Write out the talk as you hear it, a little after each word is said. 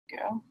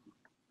Go.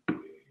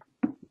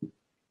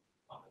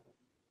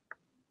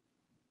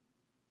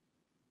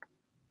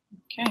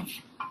 Okay.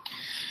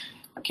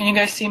 Can you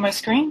guys see my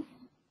screen?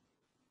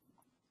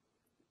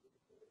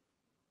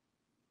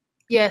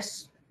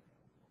 Yes.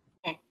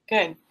 Okay,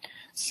 good.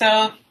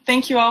 So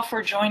thank you all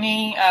for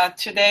joining.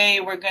 Today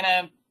we're going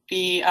to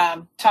be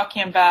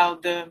talking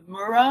about the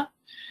MURA.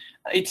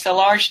 It's a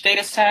large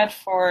data set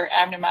for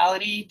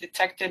abnormality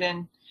detected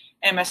in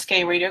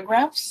MSK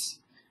radiographs.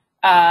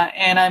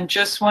 And I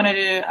just wanted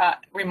to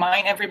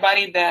remind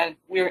everybody that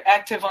we're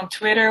active on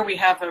Twitter. We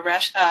have a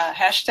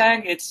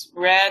hashtag. It's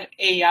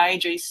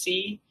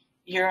RadAIJC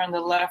here on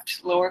the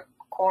left lower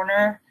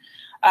corner.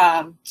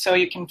 So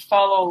you can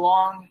follow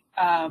along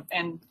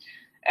and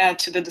add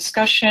to the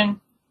discussion.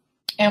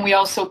 And we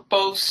also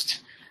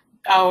post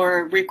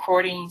our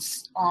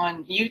recordings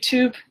on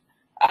YouTube.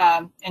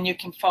 And you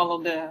can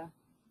follow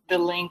the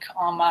link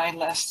on my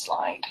last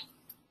slide.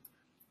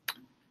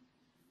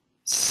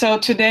 So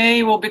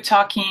today we'll be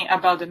talking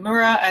about the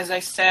MURA. As I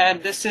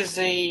said, this is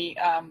a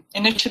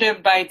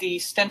initiative by the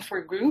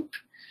Stanford group,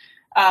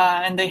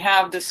 and they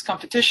have this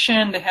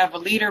competition. They have a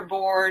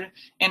leaderboard,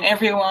 and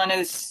everyone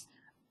is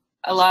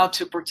allowed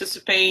to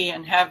participate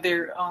and have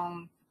their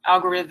own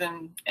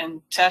algorithm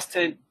and test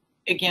it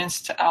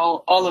against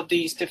all of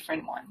these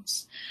different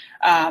ones.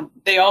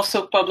 They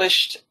also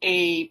published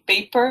a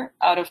paper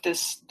out of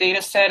this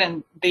data set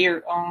and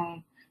their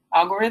own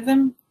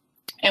algorithm.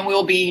 And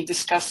we'll be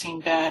discussing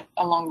that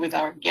along with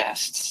our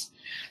guests.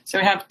 So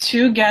we have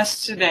two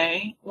guests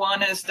today.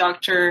 One is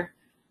Dr.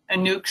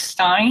 Anouk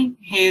Stein.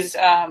 He's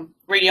a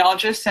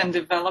radiologist and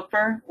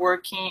developer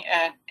working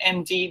at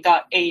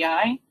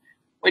MD.ai,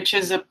 which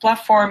is a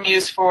platform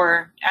used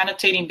for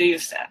annotating data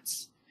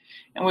sets.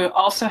 And we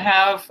also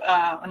have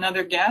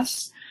another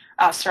guest,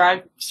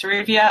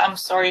 Sarivia. I'm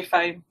sorry if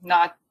I'm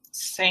not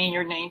saying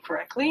your name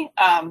correctly.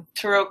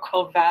 Turo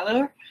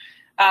Kovalur.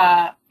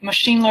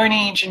 Machine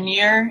learning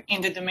engineer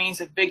in the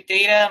domains of big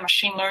data,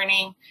 machine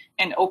learning,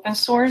 and open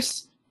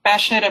source,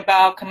 passionate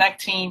about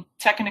connecting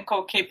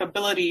technical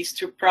capabilities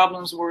to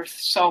problems worth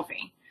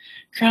solving.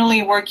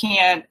 Currently working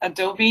at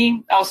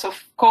Adobe, also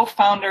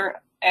co-founder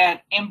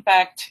at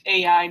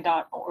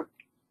impactai.org.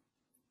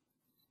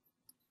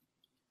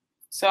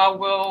 So I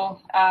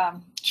will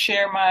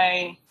share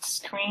my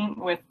screen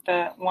with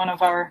one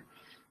of our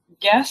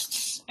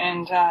guests,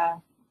 and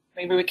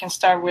maybe we can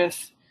start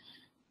with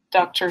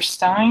Dr.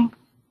 Stein.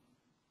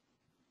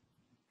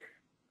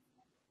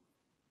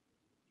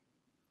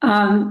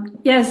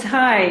 Yes,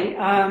 hi.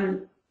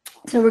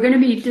 So we're going to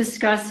be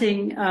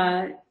discussing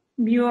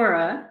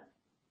MURA,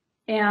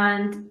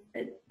 and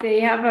they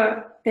had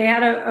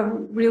a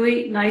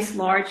really nice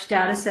large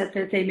data set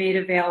that they made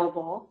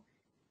available.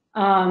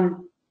 Out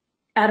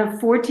of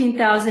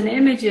 14,000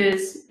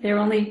 images, there are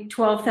only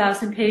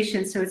 12,000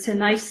 patients, so it's a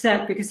nice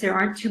set because there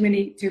aren't too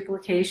many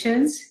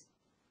duplications.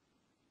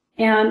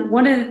 And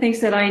one of the things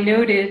that I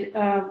noted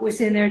was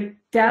in their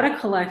data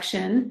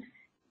collection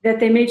that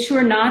they made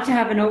sure not to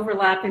have an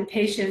overlap in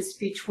patients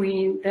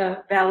between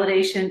the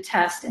validation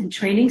test and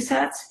training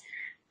sets,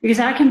 because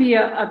that can be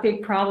a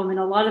big problem. In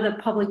a lot of the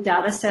public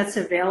data sets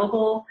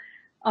available,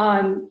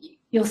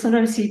 you'll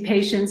sometimes see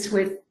patients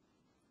with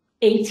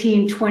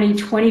 18, 20,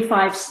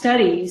 25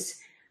 studies,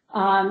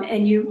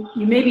 and you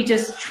may be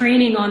just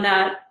training on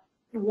that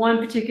one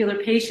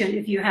particular patient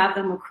if you have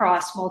them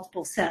across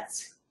multiple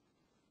sets.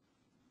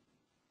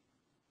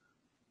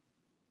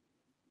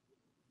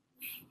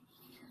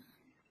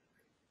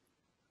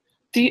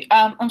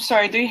 I'm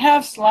sorry, do you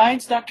have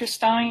slides, Dr.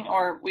 Stein,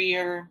 or we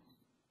are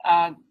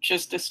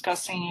just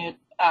discussing it,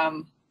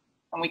 and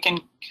we can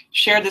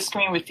share the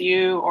screen with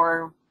you,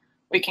 or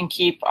we can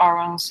keep our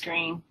own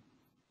screen?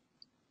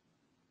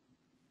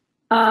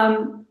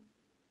 No,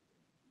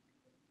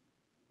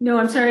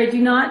 I'm sorry, I do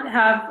not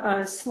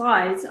have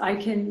slides. I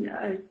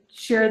can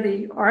share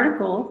the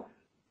article.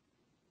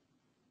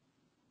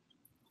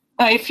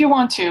 If you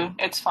want to,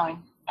 it's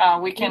fine.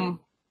 We can.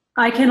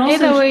 I can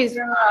also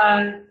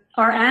share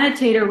our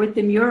annotator with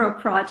the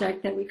MURA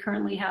project that we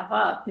currently have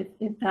up,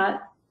 if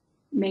that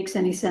makes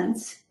any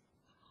sense.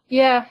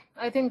 Yeah,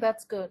 I think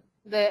that's good,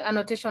 the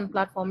annotation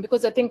platform,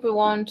 because I think we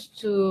want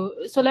to,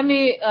 so let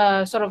me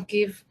sort of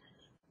give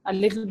a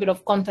little bit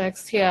of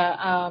context here.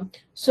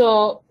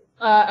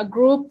 A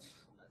group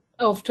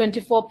of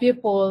 24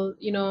 people,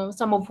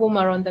 some of whom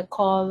are on the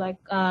call, like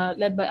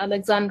led by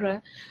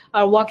Alexandra,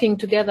 are working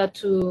together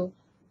to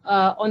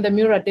on the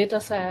MURA data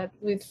set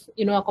with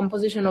a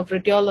composition of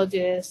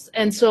radiologists.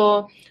 And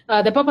so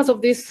the purpose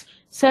of this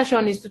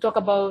session is to talk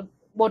about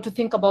what to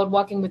think about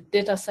working with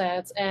data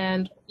sets,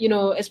 and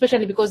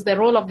especially because the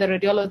role of the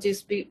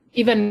radiologists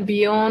even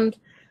beyond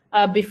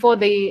before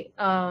they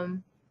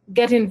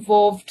get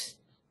involved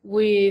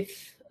with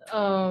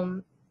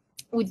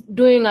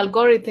doing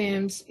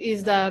algorithms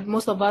is that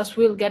most of us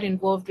will get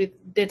involved with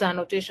data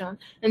annotation.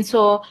 And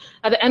so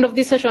at the end of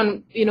this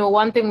session,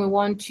 one thing we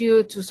want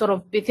you to sort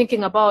of be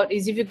thinking about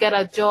is if you get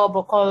a job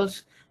or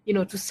called,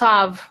 to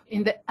serve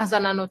as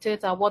an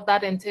annotator, what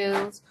that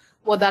entails,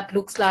 what that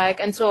looks like.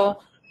 And so,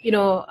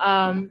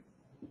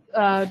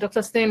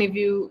 Dr. Stein, if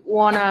you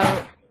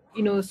wanna,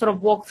 sort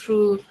of walk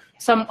through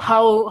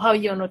how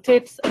you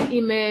annotate an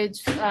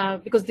image,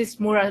 because this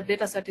MURA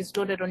dataset is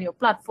loaded on your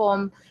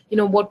platform,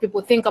 what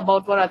people think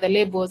about, what are the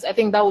labels. I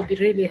think that would be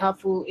really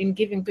helpful in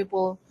giving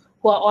people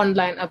who are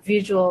online a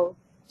visual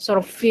sort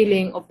of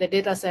feeling of the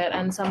dataset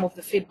and some of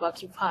the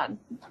feedback you've had.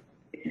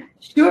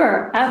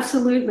 Sure,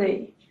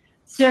 absolutely.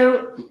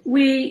 So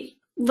we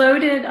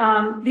loaded,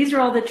 these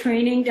are all the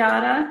training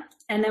data,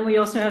 and then we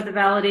also have the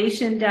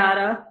validation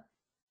data.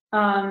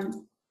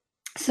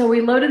 So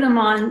we loaded them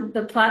on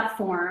the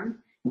platform,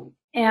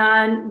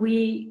 and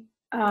we,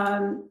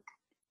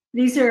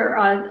 these are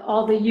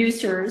all the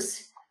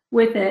users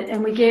with it,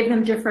 and we gave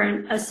them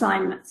different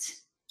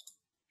assignments.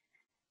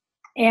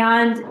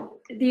 And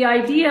the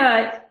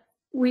idea,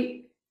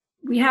 we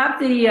have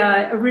the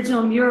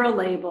original MURA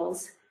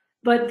labels,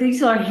 but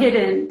these are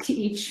hidden to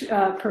each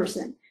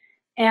person.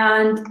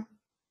 And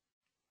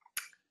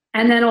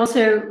then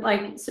also,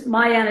 like,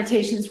 my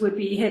annotations would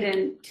be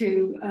hidden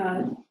to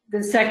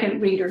the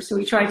second reader. So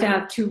we tried to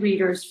have 2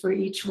 readers for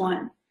each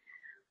one.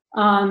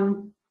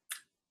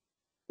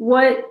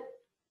 What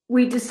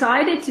we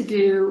decided to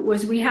do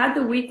was we had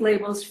the weak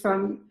labels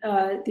from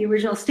the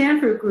original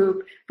Stanford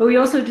group, but we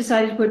also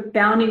decided to put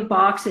bounding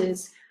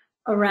boxes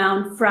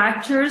around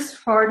fractures,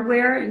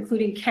 hardware,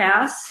 including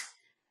casts.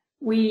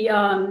 We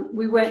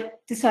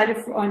decided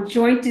on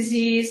joint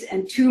disease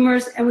and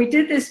tumors, and we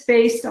did this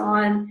based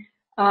on,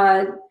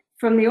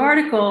 from the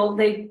article,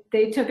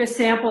 they took a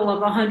sample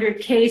of 100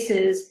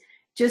 cases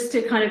just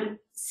to kind of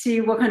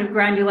see what kind of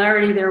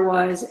granularity there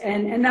was,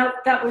 and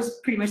that was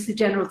pretty much the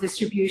general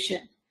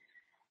distribution.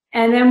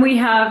 And then we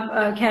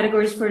have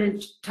categories for an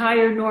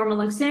entire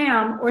normal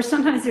exam, or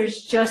sometimes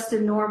there's just a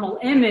normal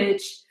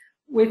image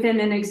within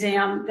an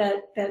exam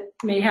that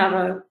may have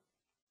a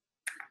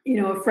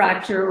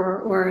fracture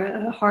or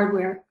a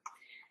hardware.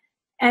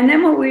 And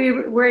then what we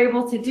were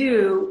able to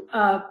do,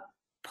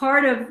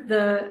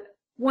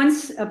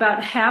 once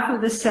about half of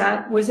the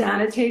set was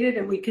annotated,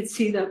 and we could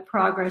see the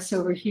progress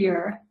over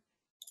here.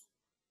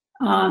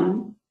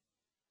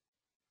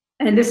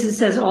 And this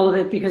says all of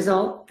it because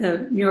all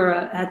the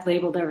MURA had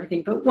labeled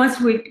everything. But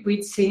once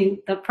we'd seen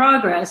the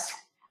progress,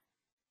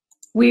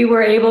 we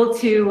were able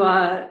to,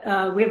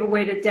 we have a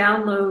way to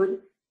download,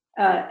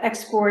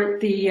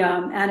 export the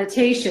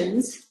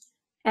annotations.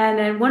 And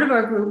then one of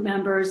our group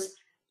members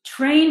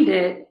trained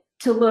it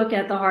to look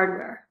at the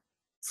hardware.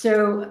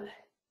 So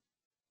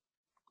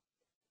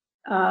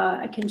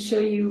I can show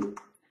you,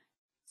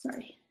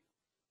 sorry.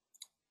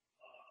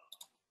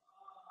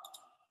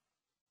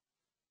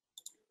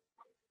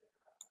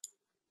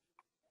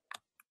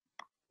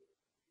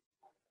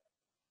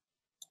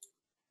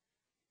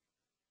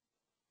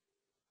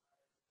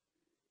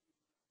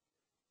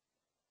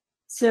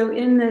 So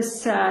in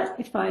this set,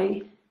 if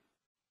I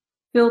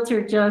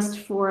filter just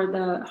for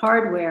the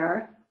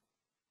hardware,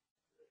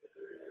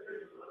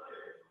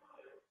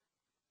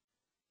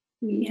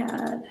 we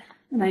had,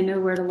 and I know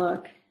where to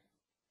look.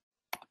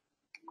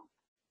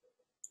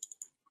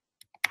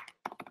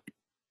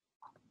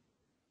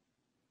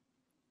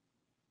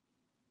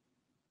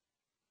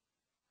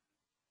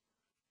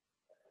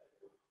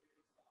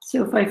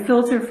 So if I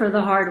filter for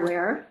the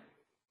hardware,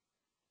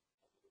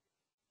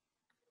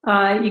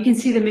 you can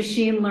see the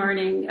machine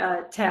learning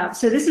tab.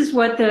 So this is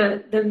what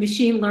the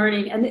machine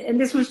learning,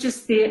 and this was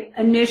just the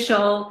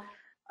initial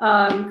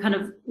kind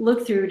of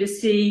look through to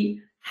see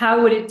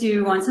how would it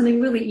do on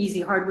something really easy.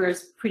 Hardware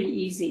is pretty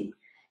easy.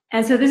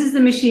 And so this is the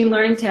machine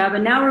learning tab,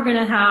 and now we're going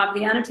to have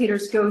the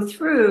annotators go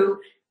through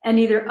and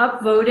either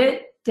upvote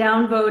it,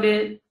 downvote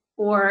it,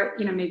 or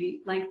maybe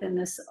lengthen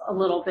this a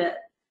little bit.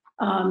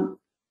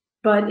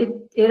 But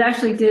it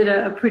actually did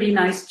a pretty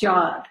nice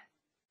job.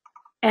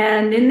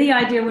 And then the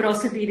idea would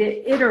also be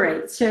to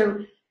iterate. So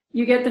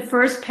you get the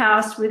first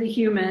pass with a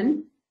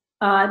human,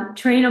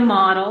 train a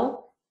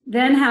model,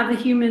 then have the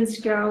humans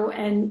go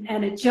and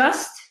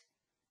adjust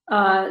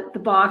the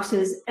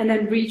boxes and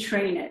then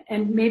retrain it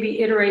and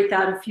maybe iterate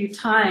that a few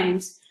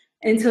times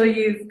until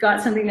you've got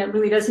something that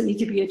really doesn't need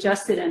to be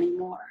adjusted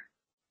anymore.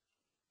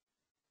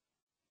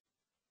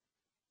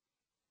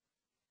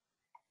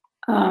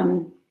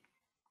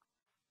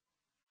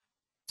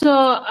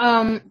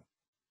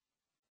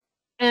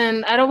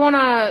 And I don't want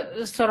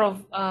to sort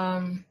of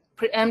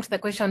preempt the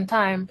question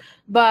time,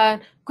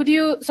 but could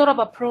you sort of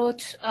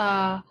approach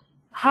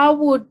how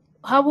would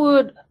a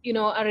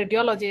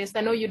radiologist?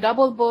 I know you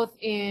dabble both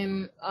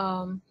in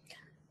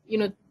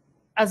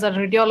as a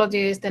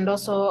radiologist and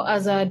also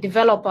as a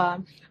developer.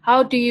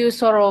 How do you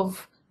sort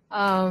of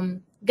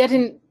get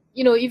in?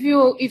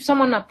 If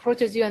someone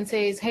approaches you and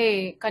says,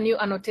 "Hey, can you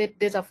annotate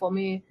data for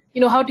me?"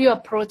 How do you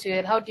approach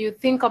it? How do you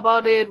think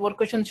about it? What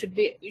questions should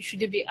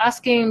you be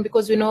asking?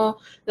 Because we know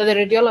that the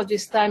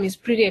radiologist's time is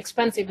pretty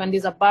expensive and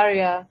is a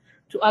barrier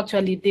to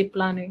actually deep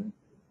learning.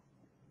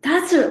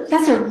 That's a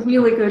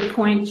really good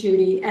point,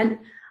 Judy. And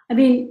I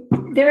mean,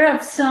 there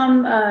are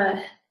some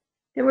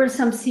there were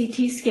some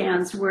CT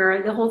scans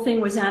where the whole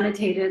thing was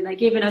annotated, and I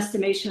gave an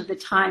estimation of the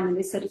time, and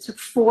they said it took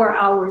 4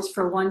 hours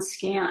for one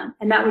scan,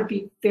 and that would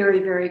be very,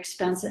 very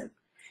expensive.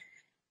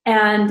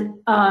 And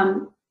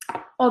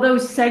although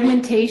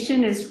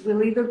segmentation is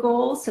really the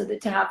goal, so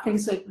that to have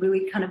things like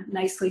really kind of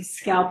nicely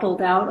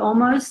scalpeled out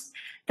almost,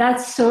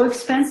 that's so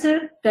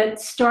expensive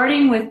that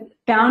starting with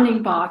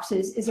bounding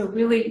boxes is a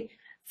really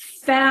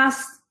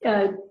fast,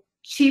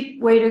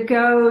 cheap way to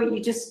go.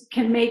 You just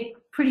can make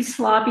pretty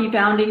sloppy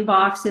bounding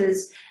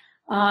boxes,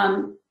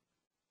 and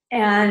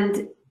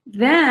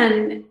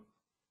then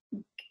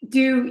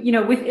do,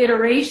 with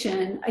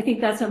iteration. I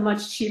think that's a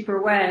much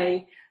cheaper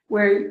way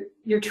where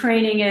you're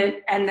training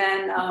it and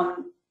then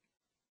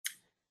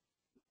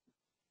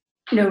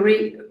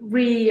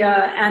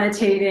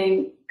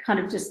annotating, kind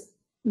of just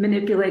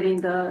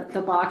manipulating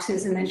the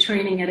boxes and then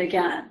training it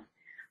again.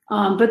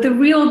 But the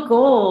real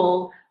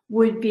goal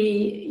would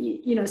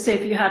be, say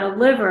if you had a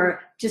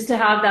liver, just to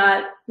have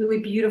that really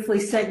beautifully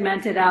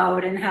segmented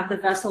out and have the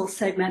vessels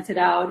segmented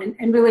out,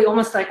 and really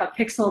almost like a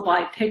pixel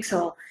by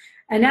pixel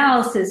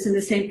analysis, and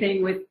the same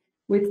thing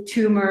with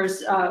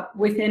tumors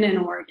within an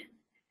organ.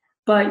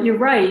 But you're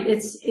right,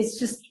 it's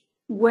just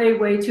way,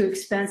 way too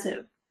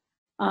expensive.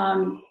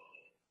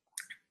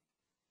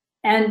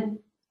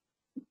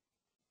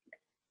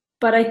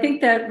 But I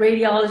think that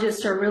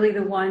radiologists are really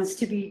the ones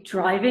to be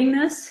driving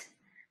this,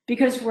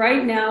 because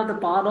right now the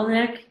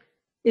bottleneck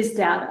is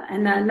data,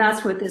 and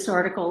that's what this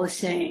article is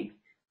saying.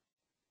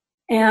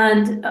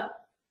 And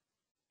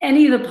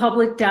any of the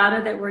public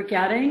data that we're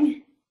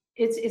getting,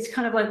 it's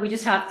kind of like we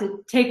just have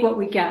to take what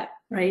we get,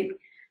 right?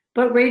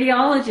 But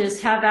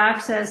radiologists have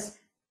access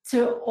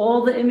to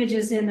all the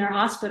images in their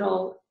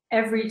hospital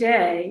every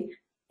day,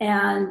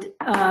 and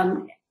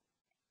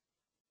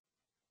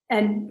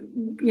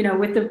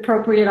with the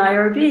appropriate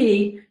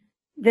IRB,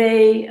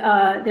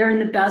 they're in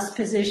the best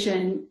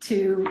position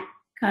to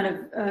kind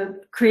of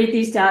create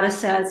these data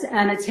sets,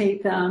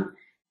 annotate them,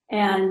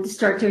 and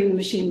start doing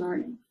machine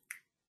learning.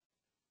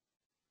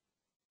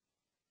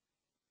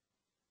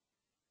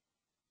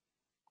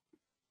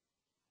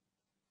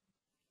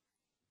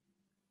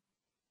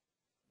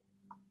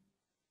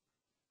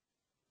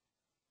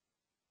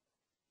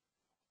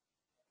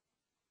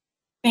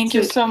 Thank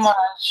you so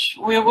much.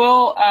 We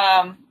will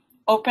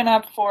open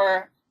up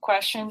for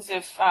questions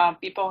if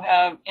people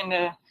have in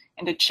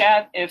the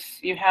chat. If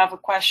you have a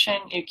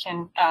question, you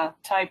can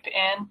type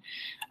in,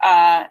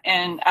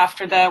 and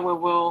after that we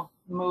will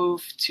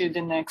move to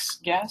the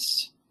next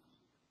guest.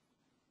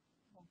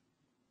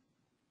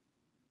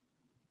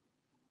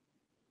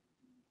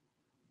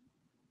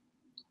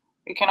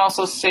 You can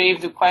also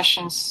save the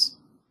questions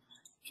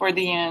for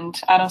the end.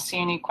 I don't see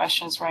any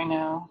questions right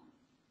now.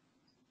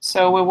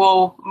 So we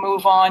will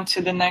move on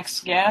to the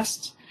next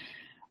guest,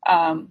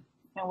 and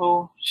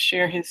we'll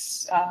share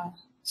his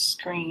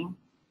screen.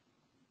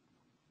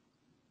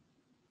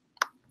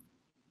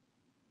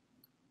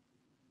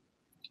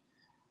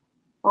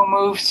 We'll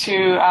move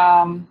to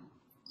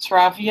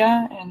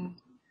Travia, and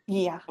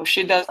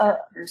she does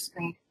her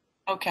screen.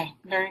 Okay,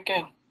 very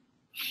good.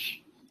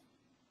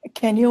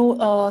 Can you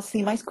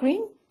see my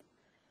screen?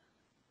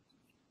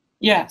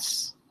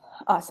 Yes.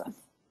 Awesome.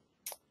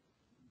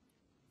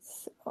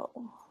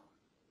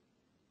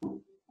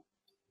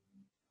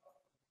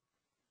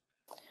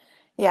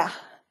 Yeah.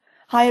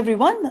 Hi,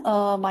 everyone.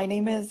 My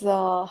name is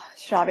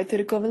Shravya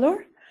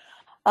Tirukovalur.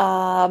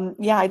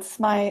 It's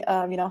my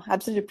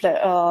absolute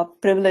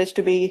privilege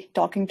to be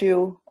talking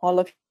to all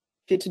of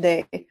you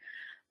today.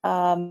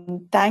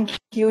 Thank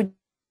you,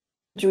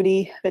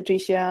 Judy,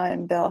 Patricia,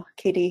 and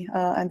Katie,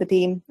 and the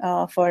team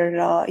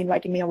for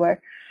inviting me over.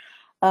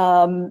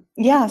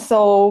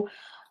 So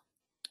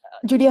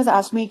Judy has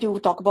asked me to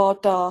talk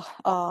about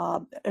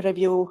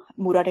review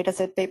MURA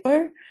dataset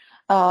paper,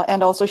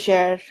 and also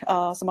share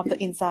some of the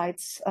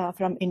insights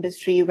from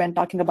industry when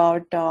talking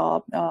about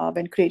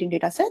when creating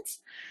datasets.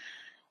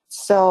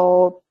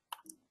 So,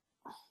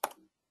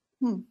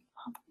 1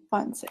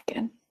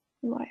 second.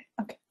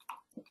 Okay.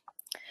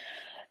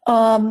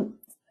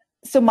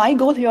 So my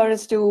goal here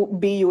is to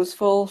be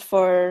useful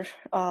for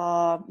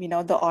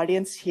the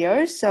audience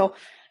here. So,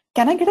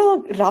 can I get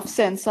a rough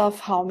sense of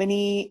how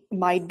many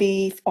might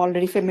be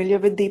already familiar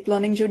with deep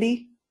learning,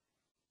 Judy?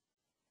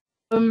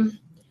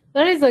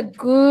 That is a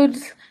good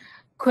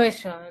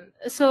question.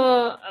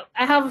 So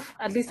I have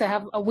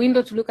a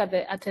window to look at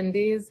the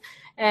attendees,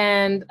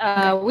 and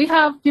we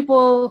have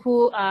people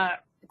who are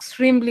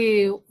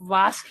extremely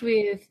vast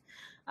with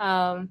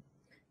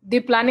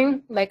deep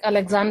learning, like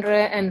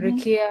Alexandre and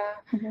Rikia,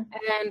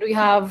 and we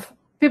have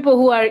people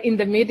who are in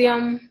the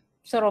medium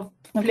sort of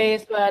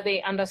place where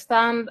they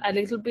understand a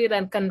little bit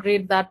and can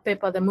read that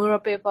paper, the MURA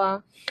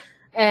paper,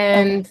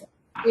 and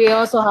we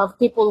also have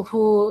people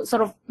who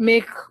sort of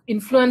make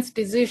influence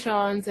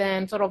decisions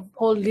and sort of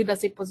hold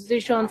leadership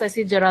positions. I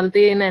see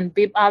Geraldine and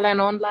Bib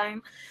Allen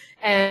online,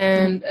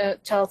 and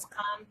Charles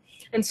Khan.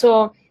 And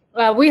so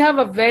we have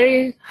a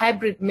very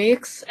hybrid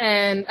mix.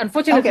 And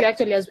unfortunately,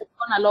 actually, as we've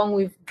gone along,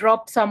 we've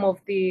dropped some of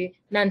the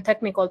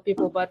non-technical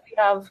people, but we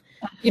have,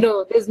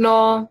 there's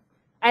no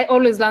I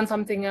always learn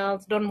something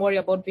else. Don't worry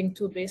about being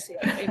too basic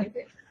or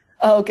anything.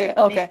 Okay,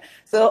 okay.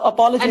 So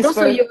apologies and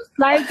also for your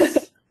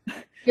slides.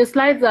 Your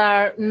slides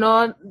are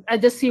not. I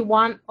just see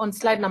one on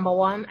slide number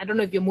 1. I don't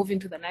know if you're moving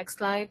to the next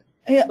slide.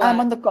 Yeah, but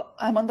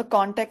I'm on the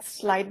context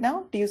slide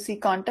now. Do you see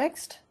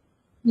context?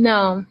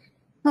 No.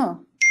 Huh.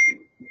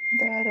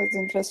 That is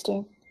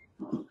interesting.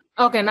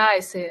 Okay, now I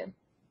see it.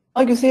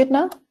 Oh, you see it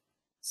now?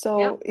 So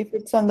Yep. if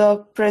it's on the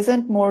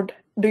present mode,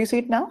 do you see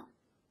it now?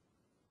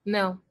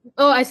 No.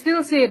 Oh, I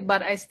still see it,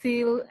 but I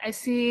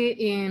see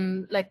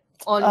in like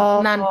all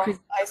non-present.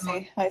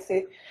 I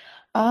see.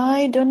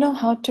 I don't know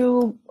how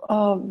to,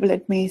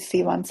 let me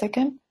see 1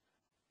 second.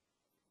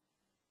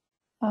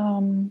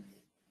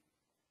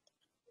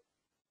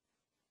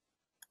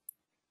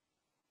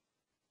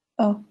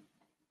 Oh.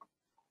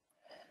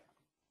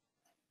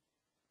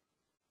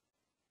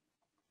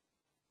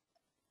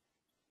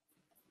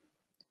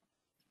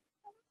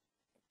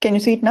 Can you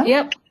see it now?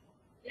 Yep.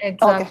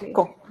 Exactly. Okay,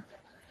 cool.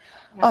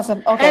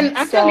 Awesome. Okay. And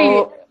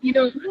actually,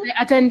 the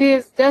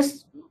attendees,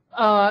 just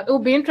it will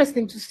be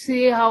interesting to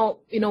see how,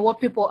 what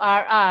people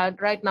are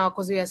at right now,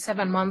 because we are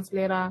 7 months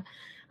later.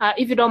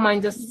 If you don't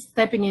mind just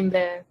stepping in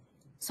the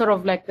sort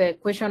of like the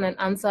question and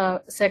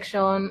answer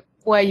section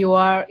where you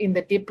are in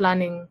the deep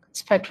learning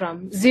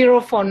spectrum,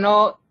 0 for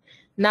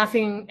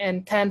nothing,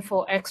 and 10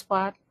 for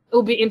expert. It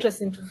will be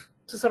interesting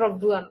to sort of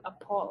do a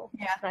poll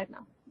right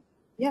now.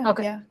 Yeah.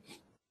 Okay. Yeah.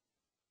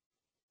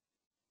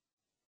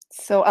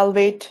 So I'll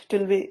wait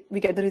till we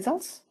get the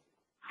results.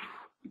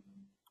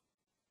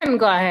 And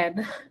go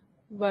ahead.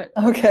 But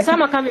okay.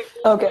 Some are coming.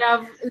 Okay. We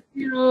have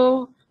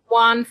 0,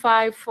 1,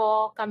 5,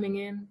 4 coming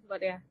in,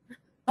 but yeah.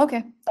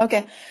 Okay.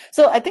 Okay.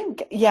 So I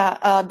think,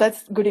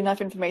 that's good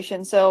enough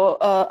information. So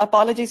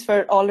apologies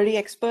for already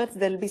experts.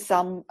 There'll be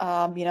some,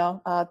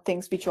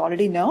 things which you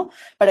already know,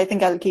 but I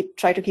think I'll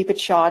try to keep it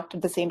short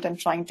at the same time,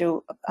 trying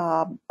to,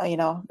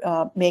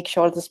 make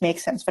sure this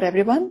makes sense for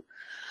everyone.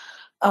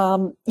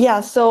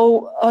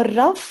 So a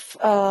rough,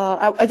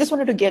 I just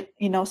wanted to get,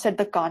 set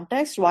the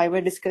context why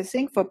we're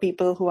discussing for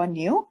people who are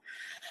new.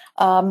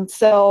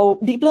 So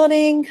deep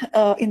learning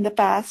in the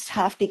past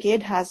half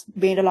decade has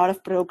made a lot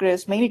of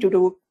progress, mainly to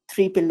do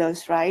 3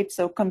 pillars, right?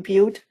 So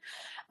compute,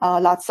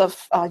 lots of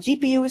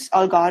GPUs,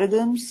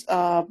 algorithms,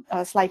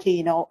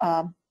 slightly,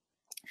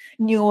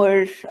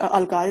 newer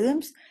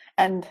algorithms,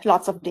 and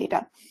lots of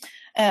data.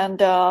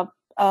 And a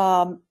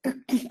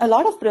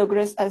lot of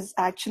progress has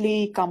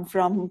actually come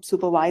from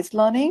supervised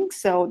learning.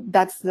 So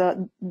that's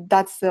the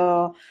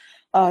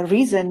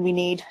reason we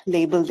need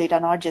labeled data,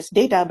 not just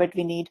data, but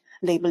we need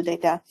labeled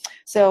data.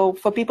 So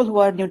for people who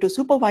are new to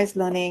supervised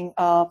learning,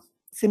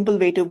 simple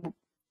way to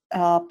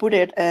put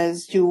it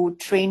is you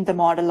train the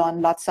model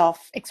on lots of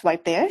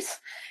XY pairs,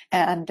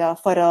 and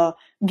for a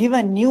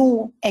given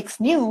new X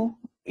new,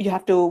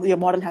 your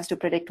model has to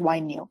predict Y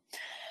new.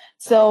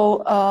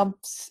 So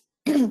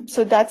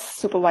so that's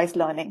supervised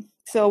learning.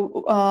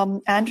 So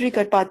Andrew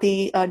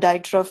Karpathy,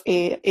 director of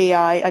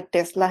AI at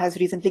Tesla, has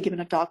recently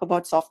given a talk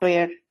about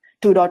software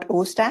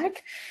 2.0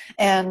 stack,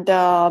 and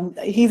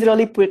he's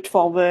really put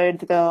forward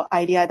the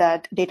idea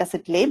that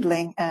dataset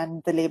labeling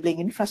and the labeling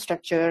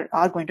infrastructure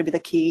are going to be the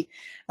key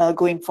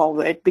going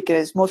forward,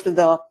 because most of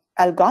the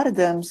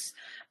algorithms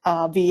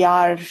we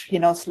are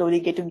slowly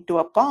getting to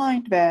a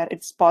point where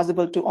it's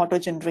possible to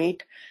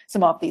auto-generate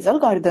some of these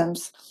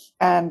algorithms,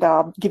 and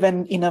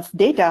given enough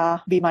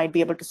data, we might be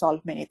able to solve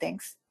many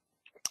things.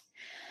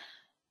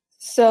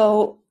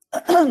 So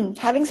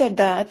having said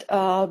that,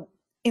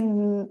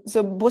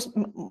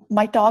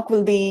 my talk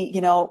will be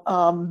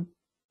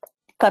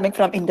coming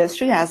from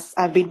industry, as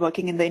I've been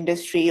working in the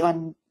industry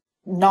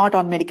not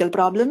on medical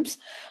problems,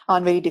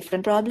 on very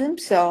different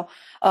problems. So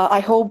I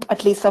hope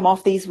at least some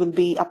of these will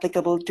be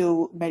applicable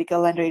to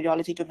medical and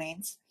radiology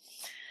domains.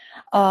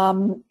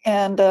 When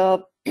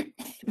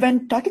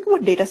talking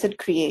about dataset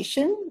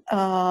creation,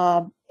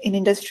 in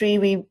industry,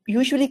 we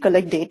usually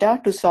collect data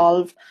to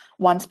solve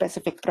one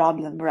specific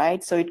problem,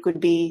 right? So it could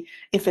be,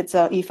 if it's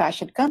a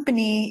e-fashion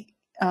company,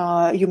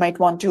 you might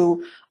want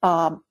to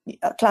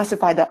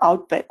classify the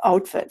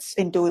outfits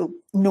into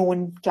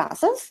known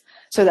classes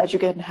so that you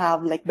can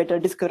have like better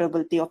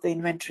discoverability of the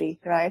inventory,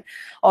 right?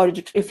 Or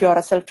if you're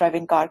a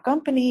self-driving car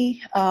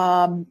company,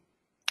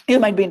 you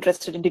might be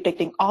interested in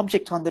detecting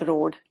objects on the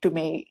road to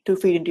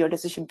feed into your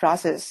decision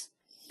process.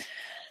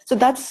 So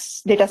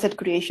that's dataset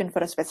creation for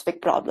a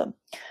specific problem.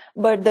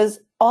 But there's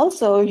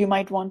also, you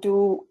might want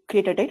to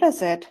create a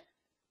dataset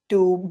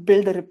to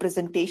build the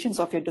representations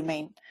of your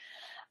domain.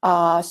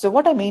 So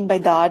what I mean by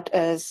that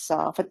is,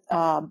 for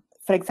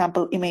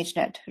example,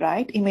 ImageNet,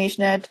 right?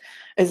 ImageNet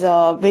is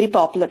a very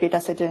popular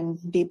dataset in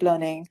deep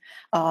learning,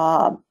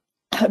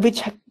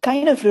 which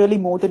kind of really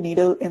moved the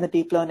needle in the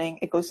deep learning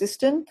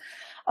ecosystem.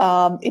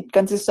 It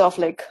consists of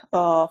like,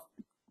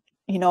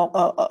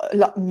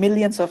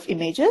 millions of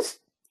images.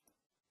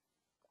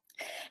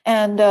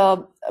 And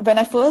when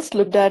I first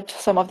looked at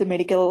some of the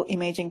medical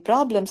imaging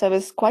problems, I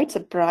was quite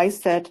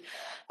surprised that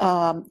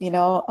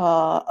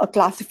a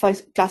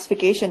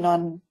classification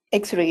on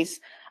X-rays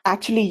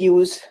actually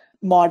use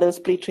models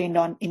pre-trained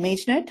on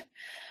ImageNet.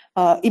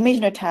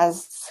 ImageNet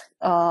has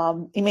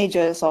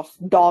images of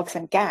dogs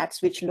and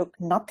cats which look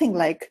nothing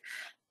like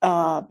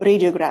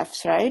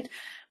radiographs, right?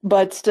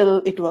 But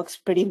still, it works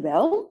pretty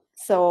well.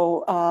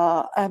 So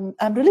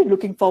I'm really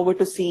looking forward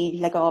to see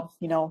like a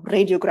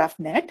radiograph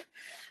net.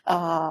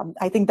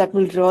 I think that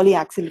will really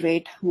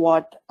accelerate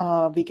what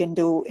we can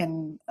do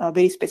in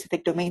very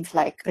specific domains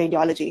like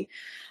radiology.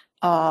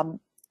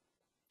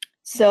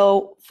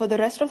 So for the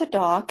rest of the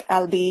talk,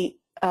 I'll be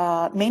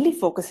mainly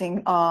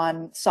focusing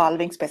on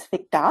solving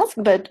specific tasks,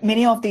 but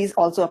many of these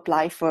also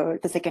apply for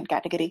the second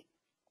category.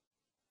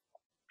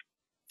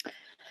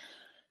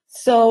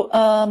 So,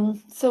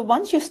 so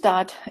once you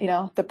start,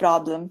 the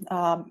problem,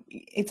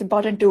 it's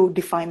important to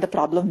define the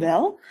problem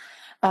well.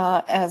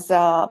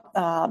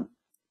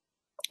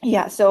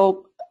 Yeah.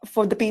 So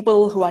for the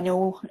people who are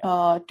new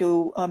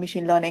to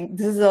machine learning,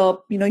 this is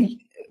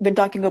when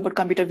talking about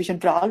computer vision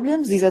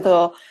problems, these are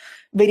the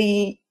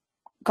very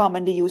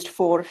commonly used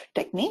 4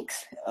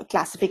 techniques.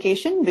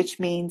 Classification, which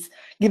means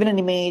given an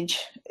image,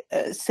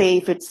 say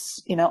if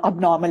it's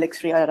abnormal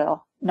X-ray or a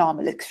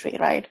normal X-ray,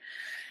 right?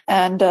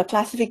 And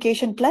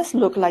classification plus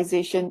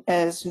localization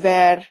is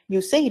where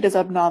you say it is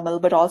abnormal,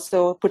 but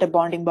also put a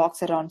bounding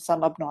box around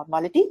some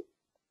abnormality,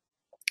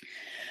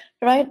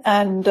 right?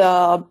 And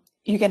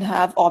you can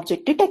have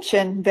object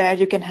detection, where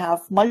you can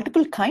have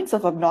multiple kinds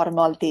of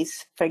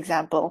abnormalities, for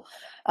example,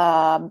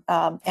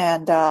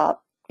 and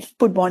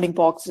put bounding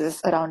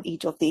boxes around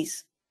each of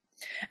these.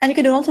 And you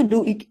can also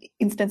do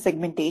instance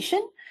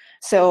segmentation.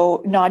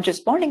 So not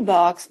just bounding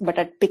box, but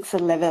at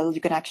pixel level,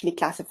 you can actually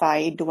classify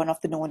into one of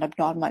the known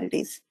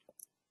abnormalities.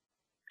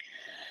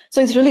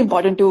 So it's really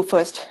important to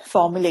first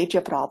formulate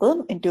your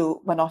problem into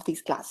one of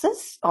these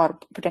classes, or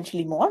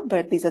potentially more,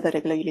 but these are the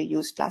regularly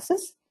used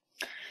classes.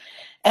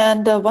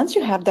 And once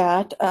you have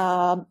that,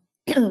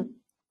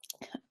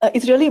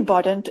 it's really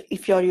important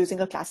if you're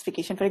using a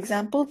classification, for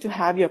example, to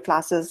have your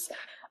classes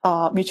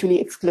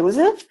mutually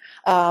exclusive.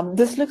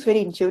 This looks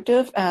very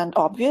intuitive and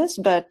obvious,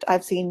 but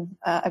I've seen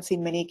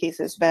many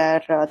cases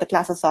where the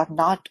classes are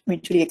not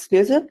mutually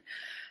exclusive,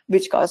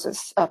 which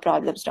causes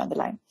problems down the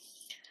line.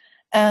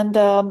 And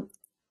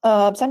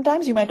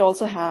sometimes you might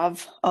also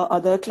have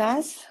other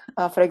class.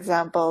 For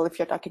example, if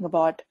you're talking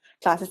about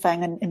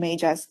classifying an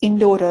image as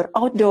indoor or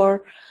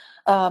outdoor,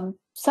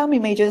 some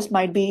images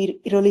might be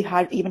really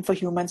hard even for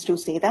humans to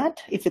say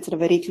that, if it's a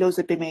very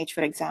close-up image,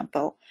 for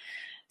example.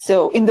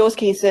 So in those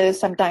cases,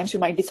 sometimes you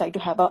might decide to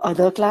have a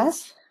other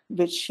class,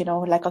 which,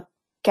 like a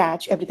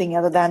catch everything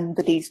other than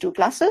these 2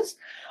 classes.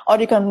 Or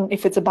you can,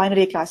 if it's a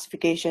binary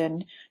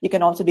classification, you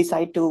can also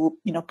decide to,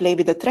 play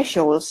with the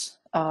thresholds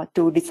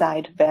to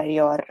decide where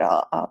you're,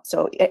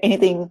 so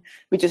anything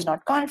which is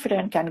not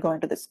confident can go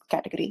into this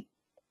category.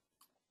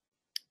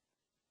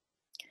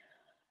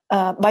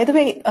 By the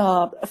way,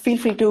 feel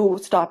free to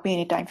stop me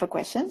anytime for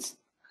questions.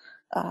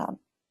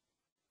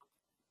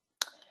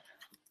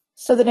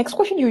 So the next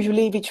question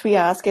usually which we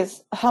ask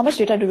is, how much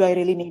data do I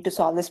really need to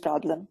solve this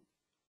problem?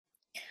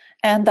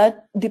 And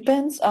that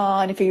depends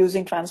on if you're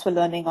using transfer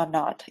learning or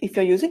not. If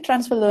you're using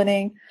transfer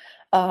learning,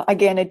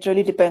 again, it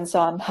really depends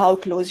on how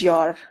close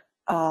your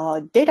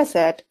data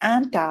set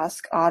and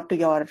task are to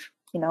your,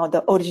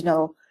 the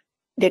original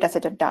data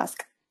set and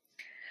task.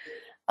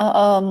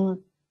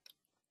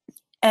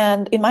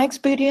 And in my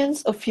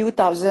experience, a few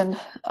thousand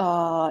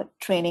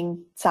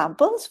training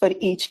samples for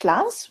each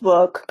class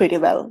work pretty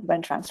well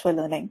when transfer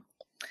learning.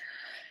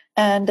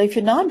 And if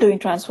you're not doing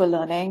transfer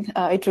learning,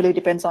 it really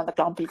depends on the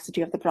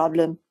complexity of the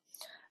problem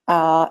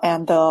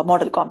and the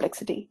model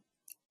complexity.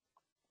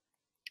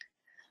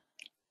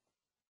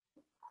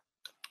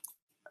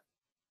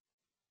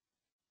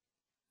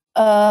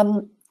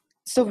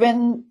 So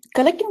when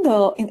collecting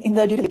in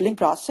the labeling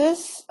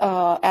process,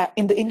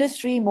 in the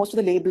industry, most of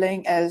the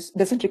labeling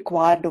doesn't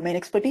require domain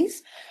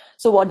expertise.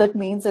 So what that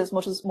means is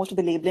most of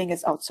the labeling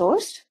is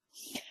outsourced.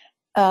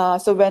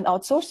 So when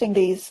outsourcing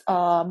these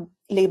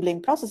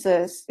labeling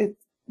processes,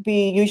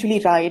 we usually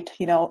write,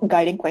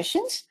 guiding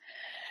questions.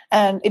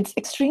 And it's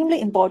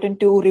extremely important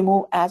to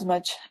remove as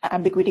much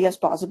ambiguity as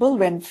possible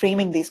when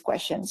framing these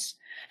questions.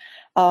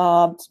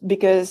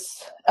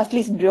 Because at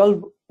least in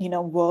real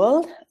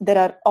world, there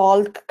are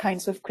all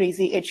kinds of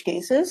crazy edge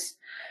cases.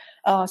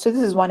 So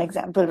this is one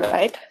example,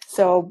 right?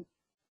 So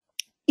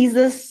is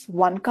this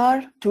 1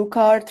 car, 2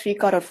 car, 3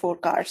 car, or 4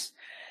 cars,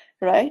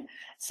 right?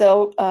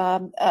 So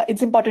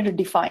it's important to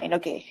define,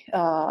 okay,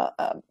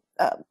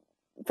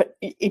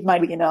 it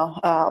might be,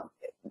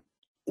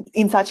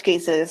 in such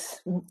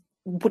cases,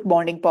 put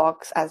bounding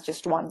box as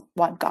just one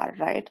car,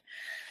 right?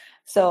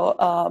 So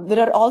there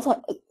are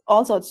also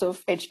all sorts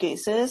of edge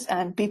cases,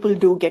 and people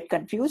do get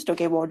confused.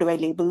 Okay, what do I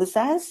label this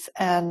as?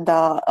 And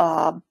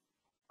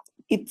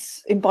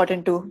it's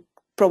important to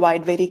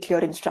provide very clear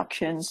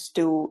instructions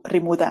to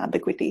remove the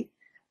ambiguity.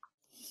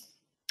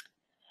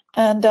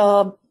 And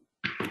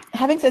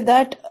having said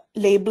that,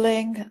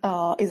 labeling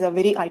is a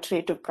very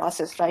iterative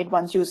process, right?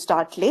 Once you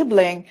start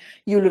labeling,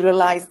 you'll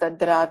realize that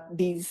there are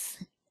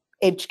these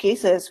edge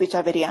cases which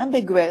are very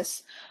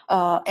ambiguous,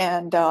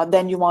 and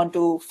then you want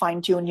to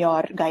fine-tune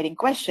your guiding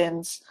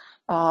questions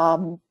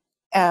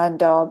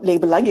and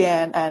label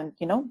again, and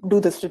do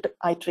this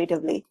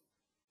iteratively.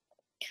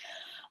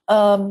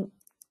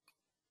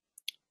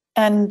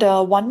 And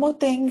one more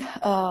thing,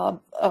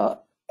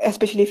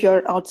 especially if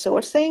you're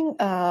outsourcing,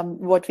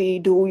 what we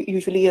do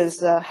usually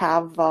is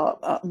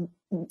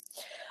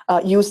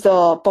use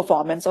the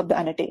performance of the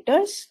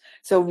annotators.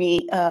 So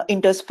we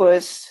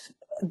intersperse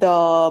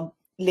the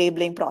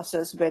labeling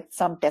process with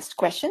some test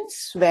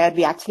questions where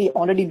we actually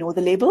already know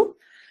the label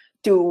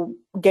to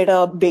get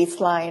a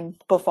baseline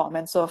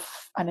performance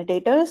of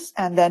annotators,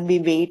 and then we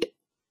weight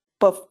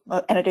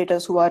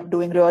annotators who are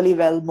doing really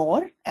well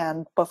more,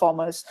 and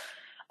performers,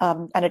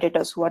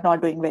 annotators who are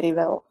not doing very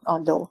well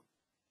on low.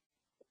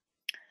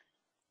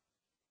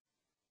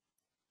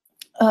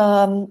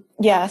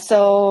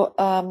 So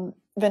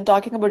when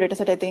talking about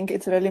dataset, I think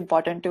it's really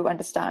important to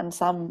understand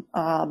some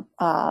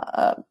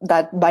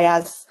that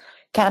bias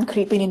can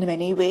creep in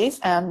many ways,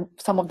 and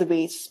some of the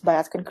ways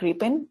bias can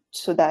creep in,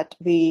 so that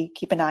we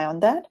keep an eye on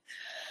that.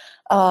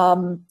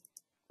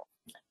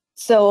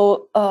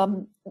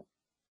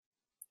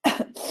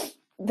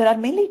 There are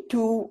mainly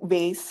two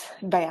ways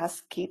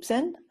bias creeps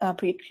in.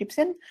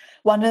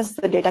 One is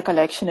the data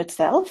collection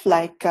itself,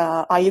 like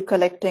are you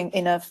collecting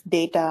enough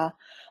data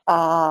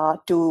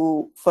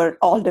for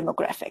all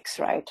demographics,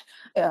 right?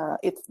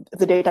 If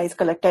the data is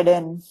collected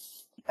in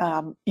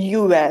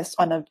US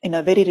in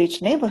a very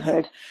rich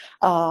neighborhood,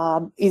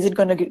 is it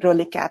going to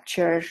really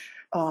capture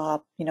other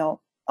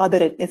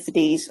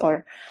ethnicities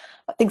or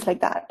things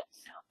like that?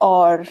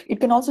 Or it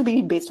can also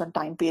be based on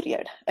time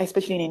period,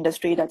 especially in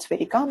industry. That's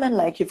very common.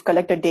 Like you've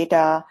collected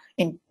data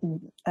in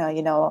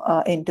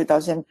in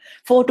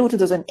 2004 to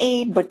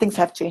 2008, but things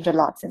have changed a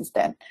lot since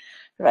then,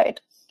 right?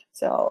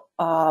 So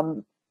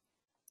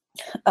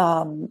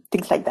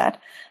things like that.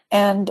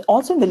 And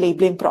also in the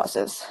labeling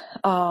process,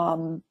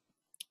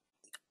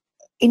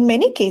 in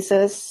many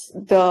cases,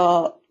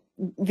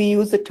 we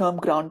use the term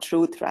ground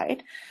truth,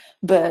 right?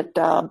 But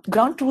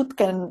ground truth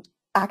can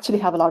actually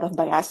have a lot of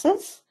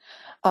biases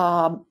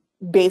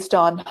based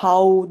on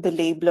how the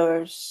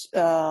labelers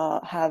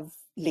have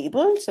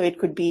labeled. So it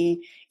could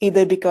be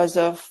either because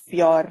of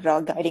your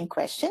guiding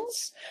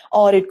questions,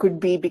 or it could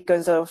be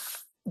because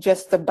of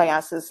just the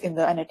biases in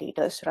the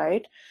annotators,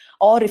 right?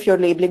 Or if your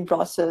labeling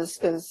process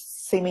is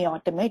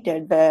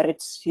semi-automated, where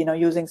it's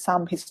using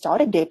some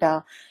historic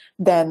data,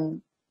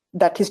 then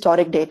that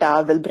historic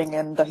data will bring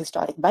in the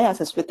historic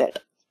biases with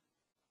it.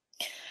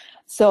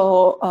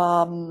 So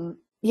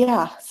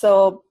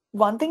so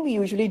one thing we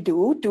usually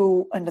do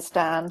to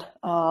understand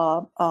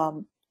how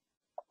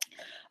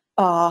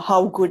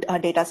good our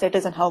data set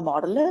is and how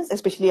model is,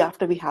 especially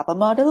after we have a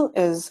model,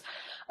 is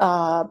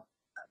chart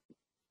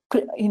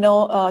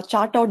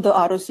out the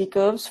ROC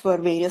curves for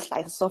various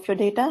slices of your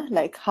data.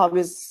 Like how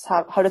does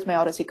my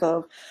ROC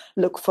curve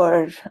look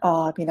for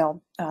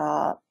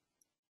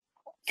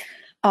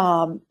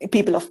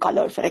people of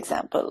color, for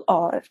example,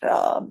 or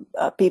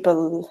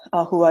people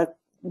who are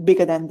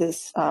bigger than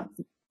this,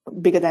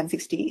 bigger than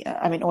 60,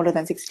 older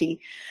than 60,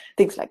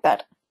 things like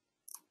that.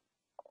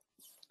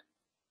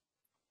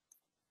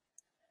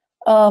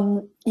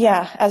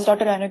 As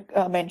Dr.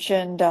 Anuk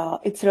mentioned,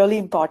 it's really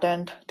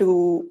important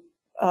to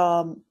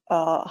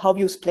how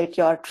you split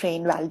your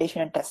train,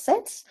 validation, and test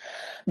sets,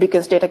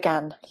 because data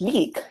can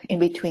leak in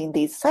between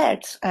these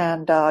sets,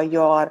 and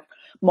your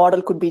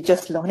model could be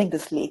just learning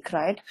this leak,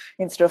 right,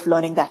 instead of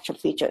learning the actual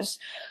features.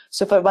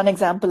 So for one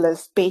example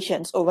is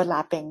patients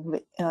overlapping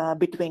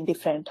between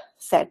different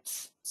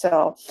sets.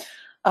 So,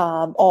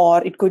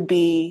 or it could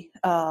be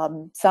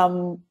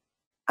some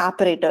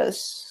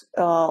apparatus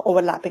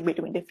overlapping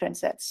between different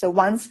sets. So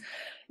once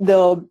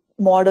the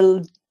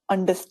model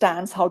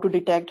understands how to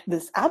detect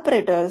this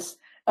apparatus,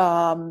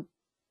 and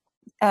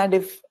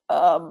if,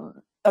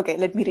 okay,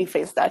 let me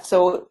rephrase that.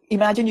 So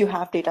imagine you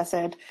have data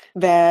set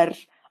where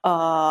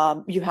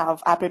you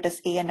have apparatus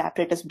A and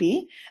apparatus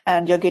B,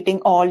 and you're getting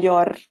all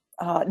your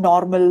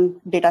normal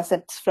data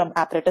sets from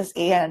apparatus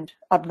A and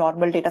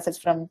abnormal data sets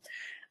from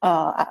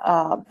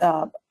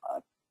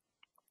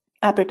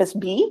apparatus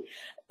B,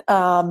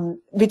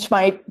 which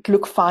might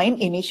look fine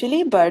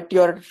initially, but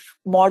your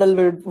model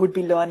would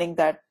be learning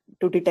that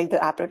to detect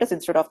the apparatus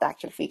instead of the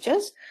actual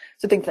features.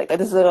 So things like that.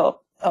 This is a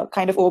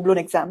kind of overblown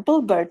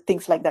example, but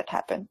things like that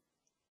happen.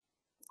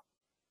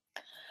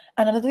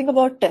 Another thing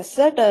about test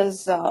set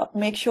is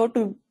make sure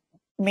the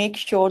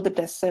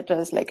test set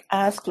is like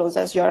as close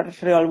as your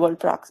real world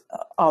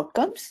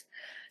outcomes.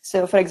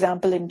 So for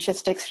example, in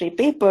chest X-ray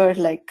paper,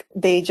 like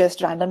they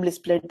just randomly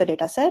split the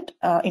data set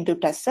into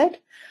test set.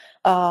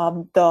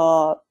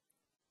 The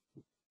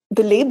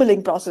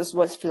labeling process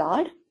was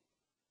flawed.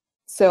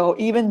 So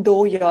even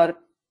though your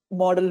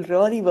model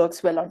really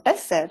works well on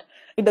test set,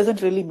 it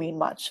doesn't really mean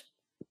much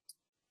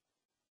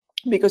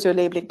because your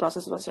labeling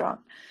process was wrong.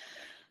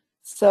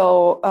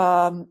 So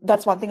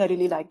that's one thing I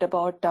really liked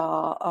about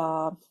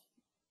MURA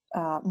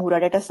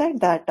dataset,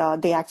 that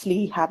they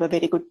actually have a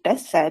very good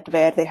test set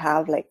where they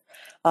have like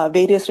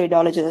various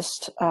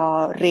radiologists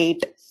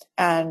rate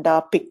and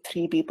pick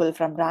 3 people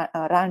from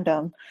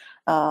random.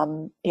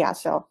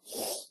 So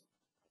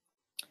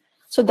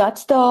So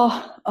that's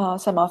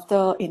some of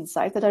the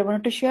insights that I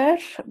wanted to share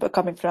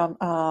coming from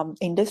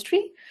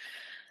industry.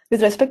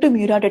 With respect to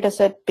MURA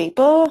dataset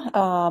paper,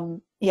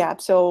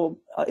 so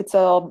it's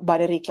a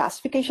binary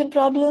classification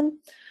problem,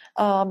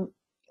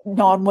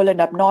 normal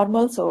and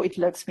abnormal, so it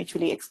looks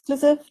mutually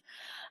exclusive.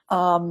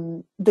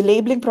 The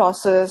labeling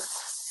process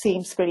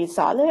seems pretty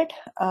solid,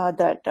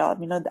 that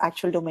the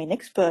actual domain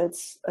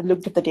experts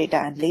looked at the data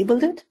and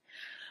labeled it.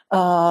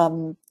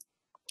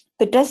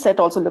 The test set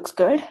also looks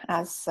good,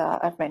 as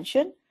I've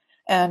mentioned,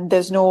 and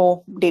there's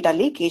no data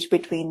leakage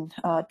between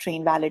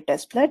train valid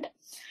testlet.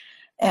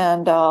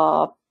 And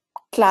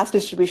class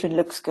distribution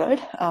looks good.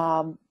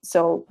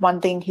 So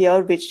one thing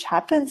here which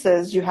happens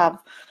is you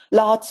have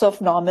lots of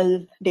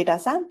normal data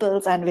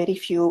samples and very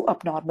few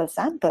abnormal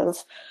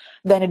samples.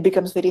 Then it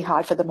becomes very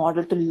hard for the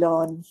model to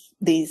learn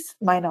these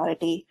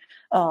minority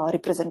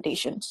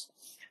representations.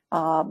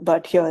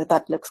 But here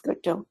that looks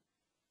good too.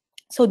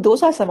 So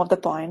those are some of the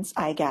points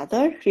I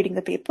gathered reading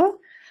the paper.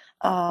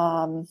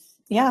 That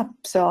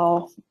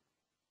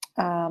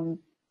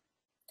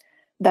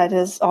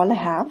is all I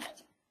have.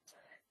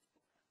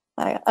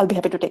 I'll be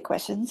happy to take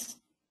questions.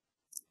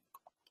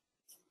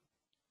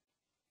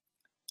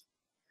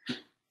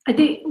 I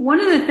think one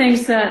of the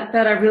things that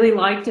I really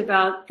liked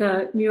about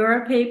the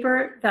MURA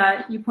paper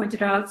that you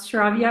pointed out,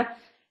 Shravya,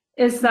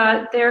 is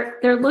that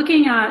they're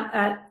looking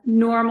at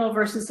normal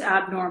versus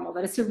abnormal,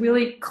 that it's a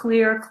really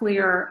clear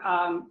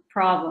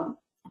problem.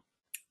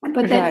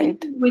 But then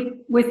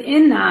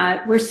within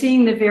that, we're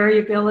seeing the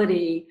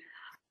variability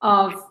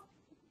of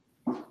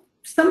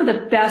some of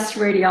the best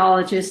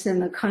radiologists in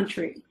the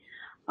country.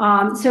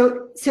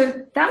 So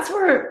that's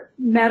where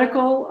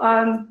medical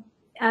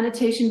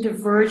annotation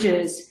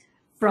diverges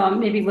from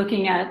maybe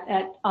looking at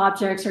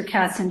objects or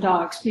cats and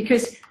dogs,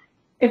 because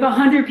if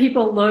 100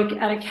 people look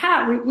at a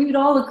cat, we would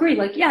all agree,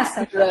 like, yes,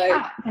 that's a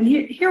cat. And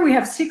here we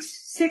have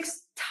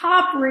six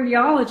top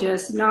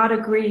radiologists not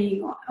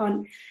agreeing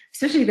on,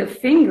 especially the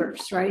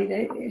fingers, right?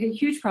 They had a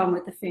huge problem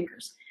with the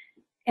fingers.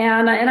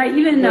 And I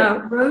even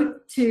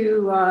wrote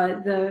to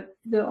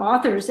the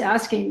authors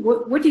asking,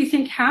 what do you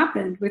think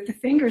happened with the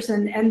fingers?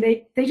 And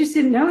they just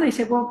didn't know. They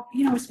said, well,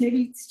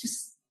 maybe it's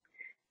just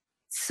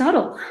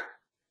subtle.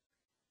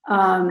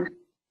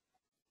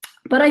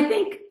 But I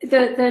think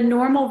the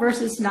normal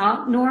versus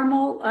not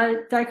normal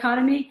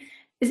dichotomy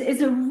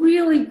is a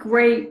really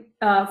great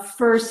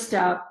first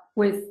step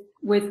with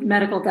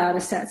medical data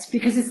sets,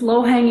 because it's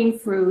low-hanging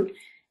fruit.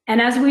 And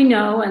as we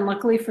know, and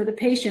luckily for the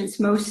patients,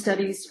 most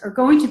studies are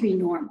going to be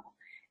normal.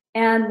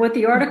 And what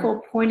the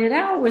article pointed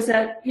out was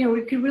that,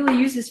 we could really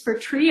use this for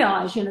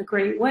triage in a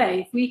great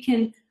way. If we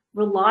can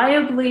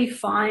reliably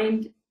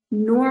find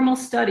normal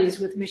studies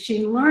with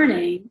machine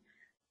learning,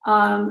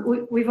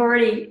 we've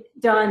already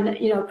done,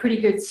 a pretty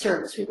good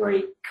service. We've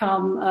already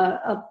come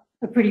a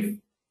pretty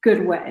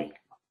good way.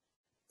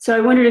 So I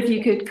wondered if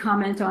you could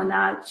comment on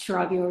that,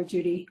 Shravya or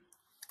Judy.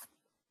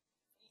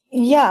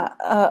 Yeah,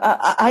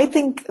 I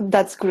think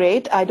that's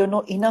great. I don't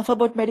know enough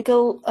about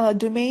medical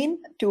domain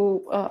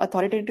to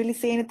authoritatively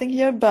say anything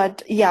here,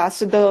 but yeah,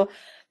 so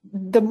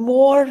the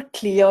more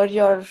clear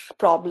your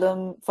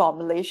problem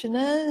formulation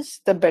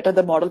is, the better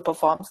the model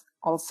performs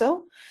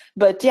also.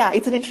 But yeah,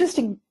 it's an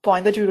interesting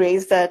point that you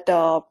raised that,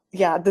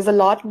 there's a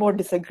lot more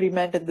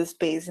disagreement in this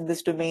space, in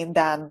this domain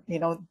than,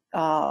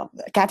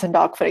 cat and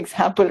dog, for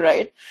example,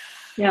 right?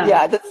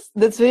 Yeah,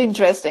 that's very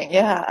interesting.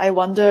 Yeah, I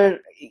wonder,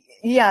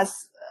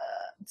 yes.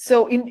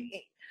 So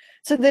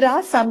there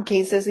are some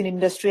cases in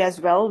industry as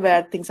well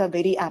where things are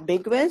very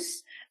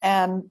ambiguous,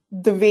 and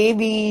the way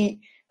we,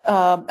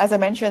 as I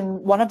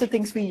mentioned, one of the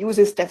things we use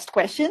is test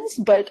questions,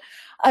 but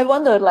I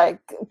wonder, like,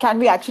 can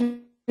we actually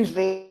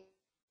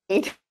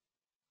rate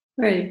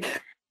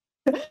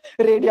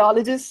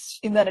radiologists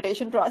in the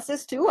annotation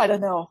process too? I don't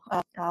know.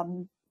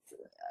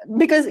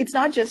 Because it's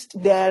not just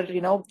their,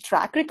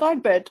 track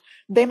record, but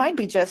they might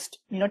be just,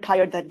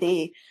 tired that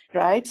day,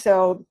 right?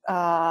 So,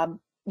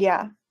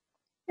 yeah.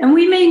 And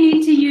we may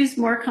need to use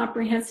more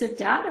comprehensive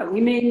data.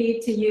 We may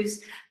need to use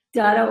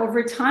data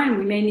over time.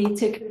 We may need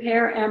to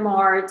compare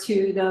MR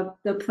to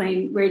the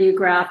plain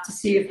radiograph to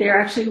see if there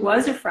actually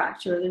was a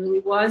fracture, there really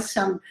was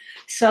some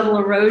subtle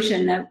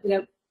erosion that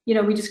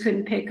we just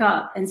couldn't pick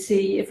up, and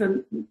see if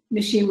a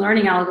machine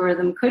learning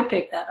algorithm could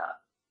pick that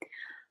up.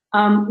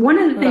 One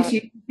of the things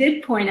you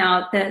did point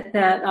out that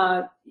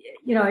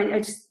I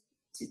just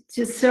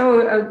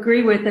so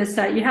agree with is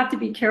that you have to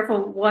be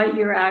careful what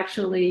you're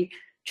actually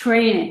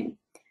training.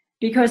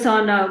 Because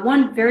on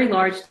one very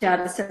large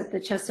data set, the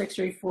chest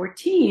X-ray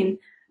 14,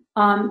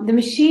 the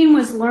machine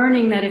was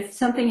learning that if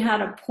something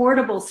had a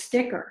portable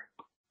sticker,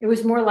 it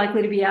was more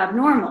likely to be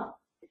abnormal.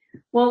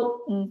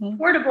 Well,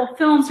 portable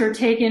films are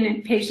taken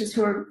in patients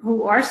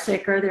who are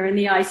sicker, they're in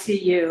the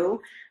ICU.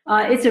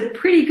 It's a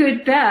pretty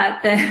good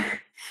bet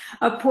that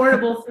a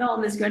portable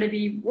film is going to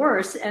be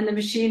worse, and the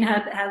machine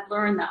had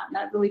learned that, and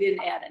that really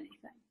didn't add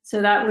anything. So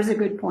that was a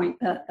good point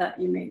that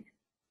you made.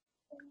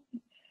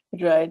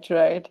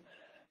 Right.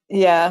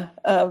 Yeah,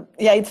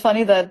 it's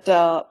funny that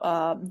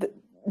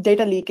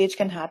data leakage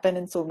can happen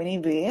in so many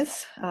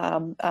ways.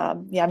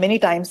 Yeah, many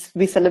times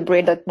we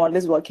celebrate that model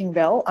is working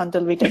well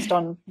until we test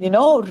on,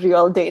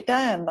 real data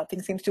and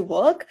nothing seems to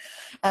work.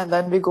 And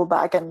then we go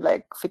back and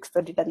like fix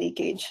the data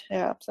leakage.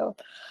 Yeah, so.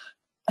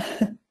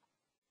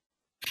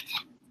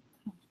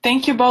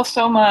 Thank you both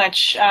so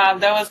much.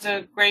 That was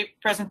a great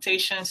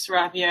presentation,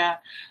 Sravya.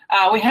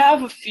 We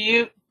have a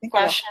few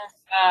questions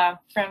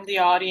from the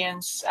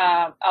audience.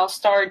 I'll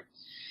start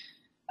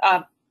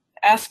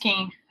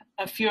asking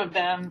a few of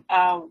them.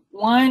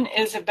 One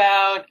is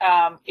about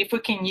if we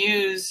can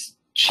use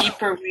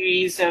cheaper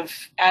ways of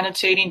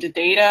annotating the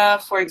data,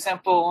 for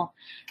example,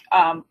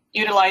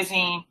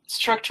 utilizing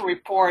structural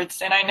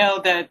reports. And I know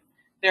that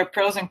there are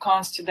pros and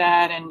cons to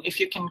that, and if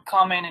you can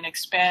comment and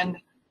expand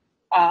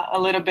a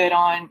little bit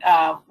on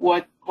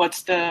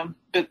what's the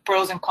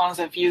pros and cons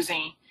of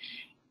using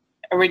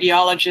a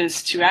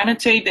radiologist to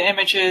annotate the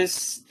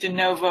images de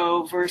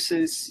novo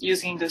versus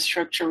using the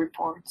structure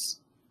reports.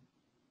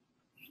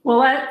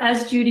 Well,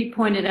 as Judy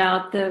pointed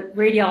out, the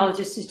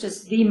radiologist is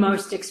just the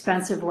most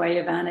expensive way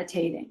of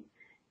annotating.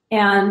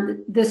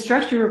 And the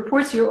structure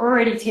reports, you're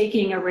already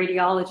taking a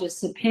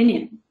radiologist's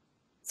opinion.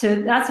 So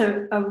that's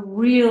a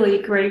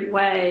really great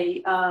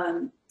way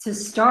to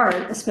start,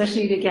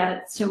 especially to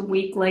get some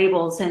weak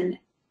labels and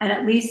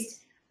at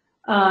least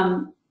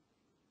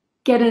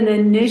get an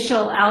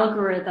initial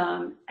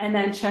algorithm and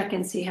then check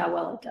and see how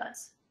well it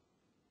does.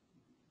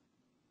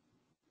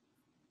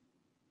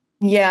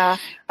 Yeah,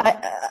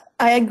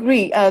 I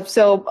agree.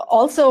 So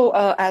also,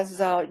 as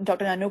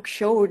Dr. Anouk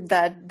showed,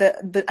 that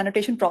the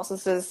annotation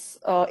process is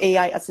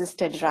AI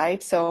assisted,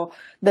 right? So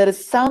there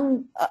is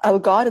some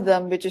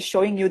algorithm which is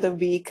showing you the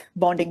weak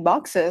bonding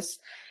boxes.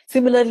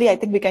 Similarly, I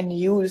think we can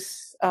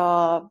use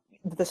the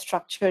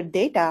structured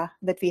data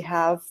that we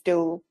have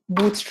to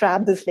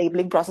bootstrap this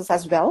labeling process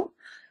as well.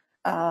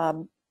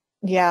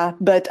 Yeah,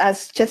 but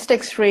as chest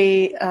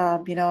X-ray,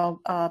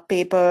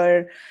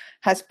 paper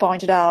has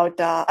pointed out,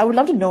 I would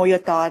love to know your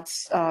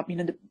thoughts,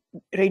 the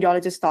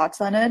radiologist's thoughts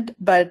on it.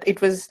 But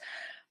it was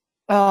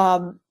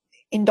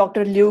in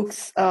Dr.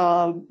 Luke's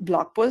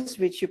blog post,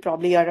 which you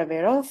probably are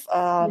aware of.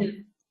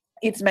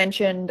 It's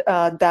mentioned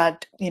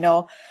that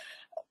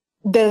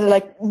there's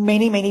like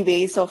many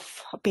ways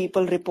of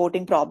people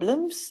reporting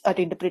problems at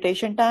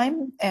interpretation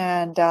time,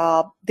 and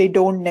they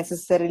don't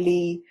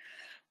necessarily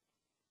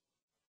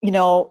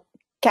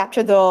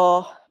capture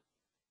the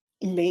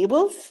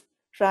labels,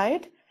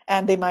 right?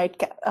 And they might,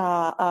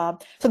 so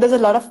there's a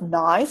lot of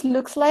noise,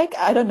 looks like.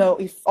 I don't know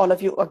if all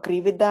of you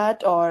agree with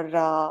that, or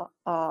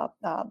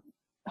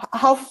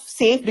how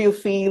safe do you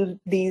feel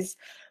these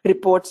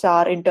reports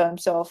are in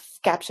terms of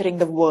capturing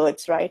the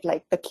words, right?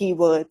 Like the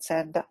keywords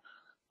and...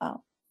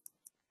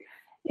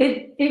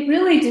 It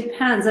really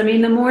depends. I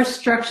mean, the more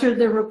structured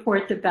the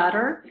report, the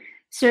better.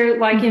 So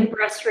like in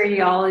breast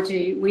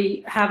radiology,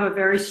 we have a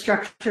very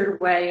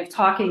structured way of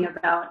talking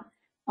about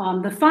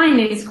the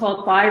findings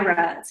called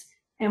BI-RADS.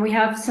 And we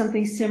have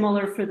something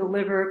similar for the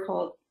liver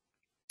called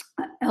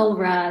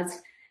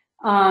LRADS.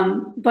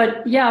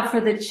 But yeah,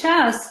 for the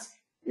chest,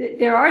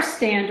 there are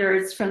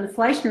standards from the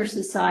Fleischner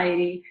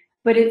Society,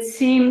 but it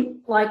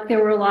seemed like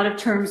there were a lot of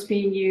terms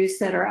being used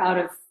that are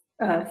out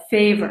of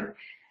favor.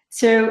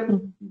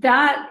 So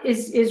that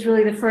is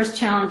really the first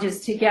challenge,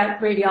 is to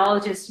get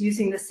radiologists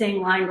using the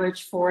same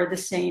language for the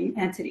same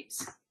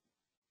entities.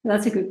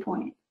 That's a good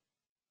point.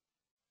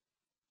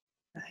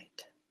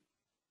 Right.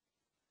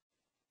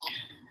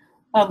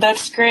 Oh,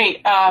 that's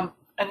great.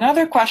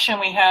 Another question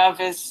we have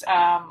is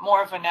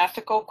more of an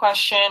ethical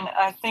question.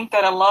 I think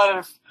that a lot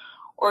of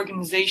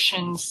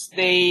organizations,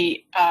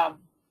 they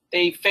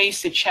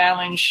face the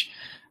challenge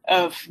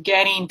of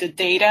getting the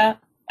data.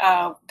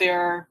 There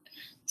are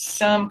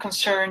some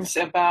concerns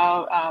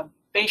about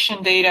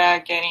patient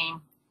data getting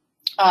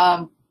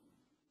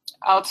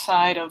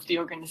outside of the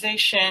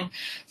organization.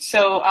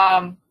 So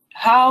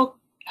how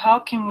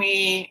can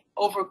we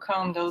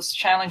overcome those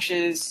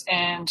challenges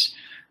and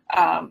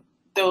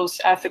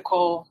those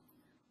ethical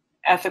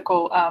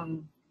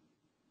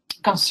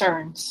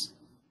concerns?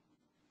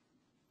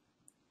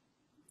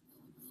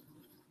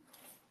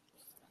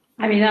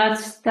 I mean,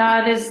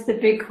 that is the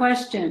big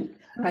question,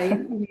 right?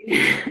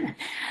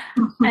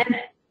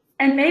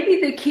 and maybe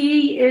the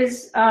key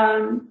is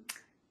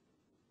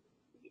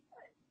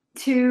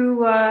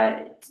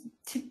to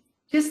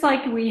just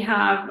like we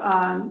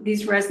have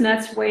these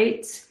ResNets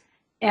weights,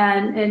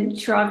 and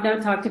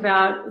Shravya talked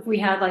about if we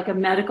had like a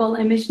medical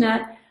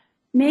ImageNet,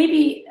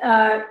 maybe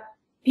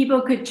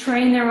people could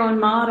train their own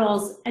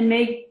models and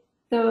make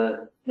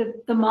the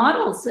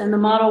models and the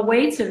model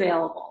weights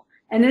available.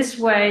 And this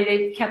way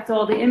they've kept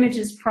all the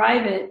images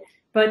private,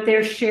 but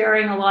they're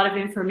sharing a lot of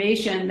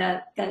information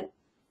that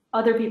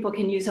other people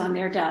can use on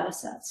their data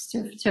sets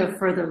to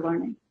further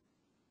learning.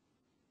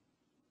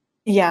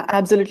 Yeah,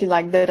 absolutely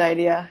like that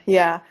idea.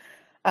 Yeah.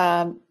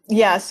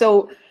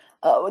 So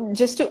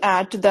just to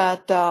add to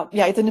that,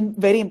 it's a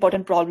very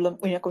important problem,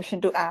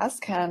 question to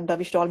ask, and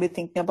we should all be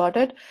thinking about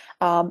it.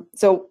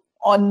 So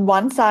on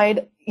one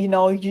side,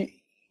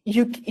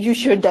 you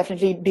should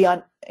definitely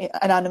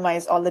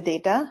anonymize all the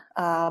data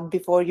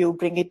before you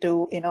bring it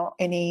to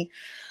any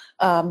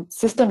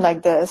system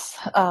like this.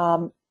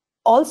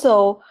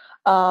 Also,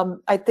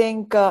 I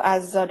think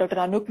as Dr.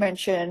 Anouk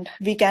mentioned,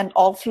 we can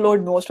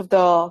offload most of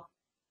the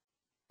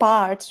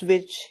parts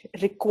which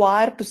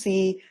require to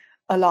see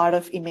a lot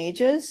of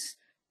images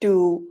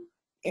to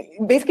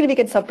basically we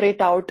can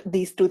separate out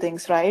these two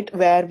things, right?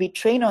 Where we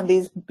train on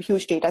these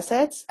huge data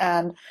sets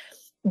and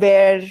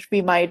where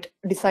we might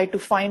decide to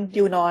fine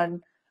tune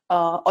on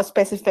a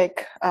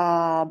specific,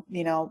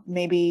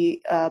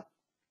 maybe a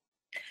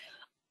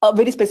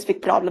very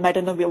specific problem. I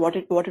don't know what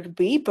it would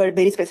be, but a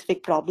very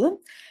specific problem.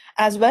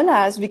 As well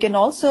as we can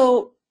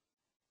also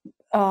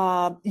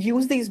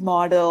use these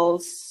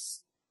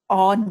models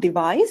on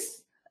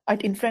device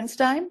at inference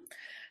time,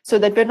 so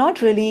that we're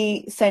not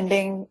really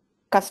sending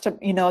custom,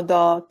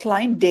 the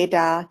client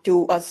data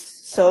to a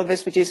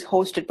service which is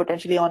hosted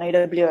potentially on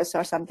AWS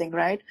or something,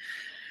 right?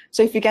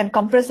 So if we can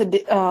compress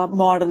a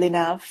model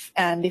enough,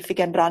 and if we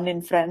can run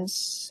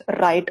inference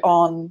right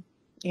on,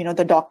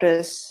 the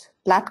doctor's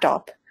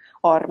laptop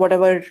or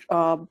whatever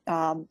on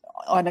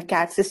a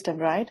CAD system,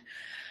 right?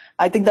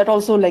 I think that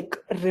also like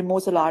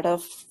removes a lot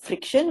of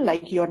friction.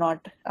 Like you're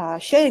not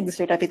sharing this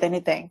data with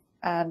anything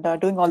and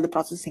doing all the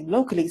processing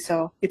locally,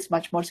 so it's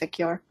much more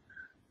secure.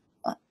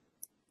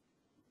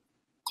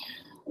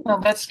 Well,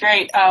 that's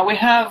great. We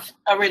have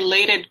a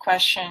related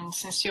question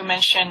since you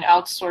mentioned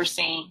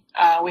outsourcing.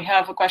 We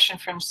have a question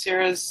from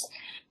Siraj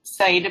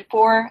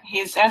Saidapur.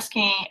 He's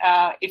asking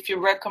if you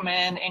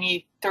recommend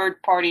any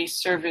third-party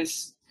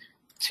service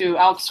to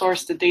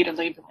outsource the data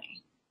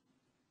labeling.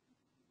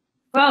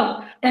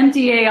 Well,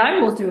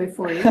 MDAI will do it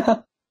for you.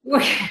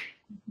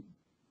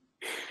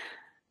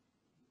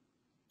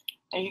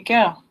 There you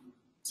go.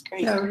 That's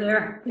great. So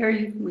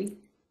we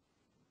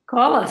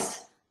call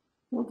us.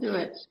 We'll do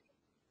it.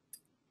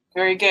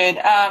 Very good.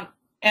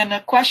 And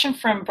a question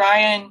from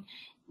Brian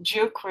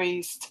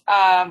Gilchrist.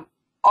 Do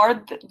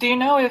you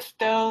know if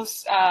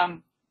those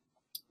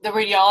the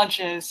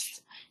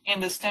radiologists in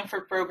the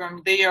Stanford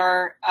program, they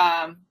are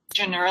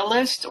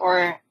generalist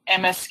or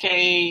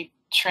MSK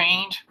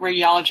trained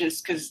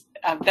radiologists? Because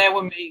that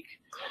would make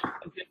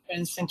a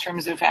difference in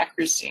terms of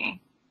accuracy.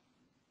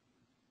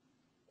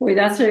 Boy,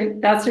 that's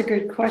a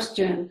good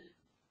question.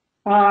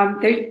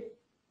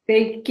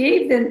 They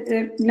gave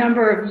the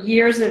number of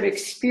years of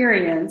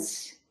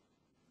experience.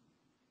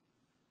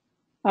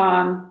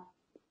 Does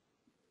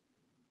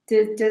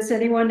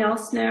anyone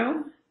else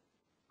know?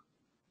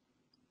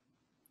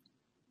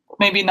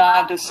 Maybe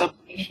not the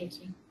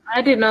subdivision.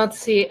 I did not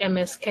see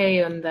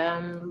MSK on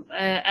them.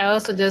 I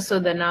also just saw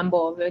the number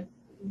of it,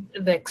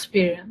 the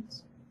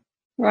experience.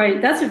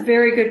 Right, that's a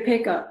very good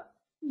pickup.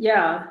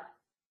 Yeah.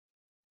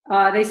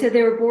 They said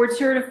they were board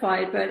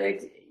certified, but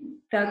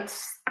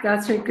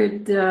that's a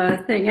good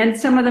thing. And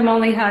some of them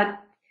only had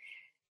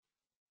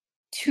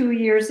 2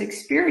 years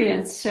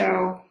experience,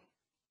 so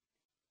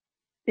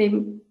they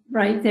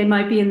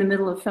might be in the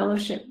middle of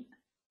fellowship.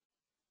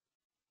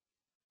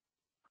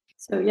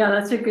 So yeah,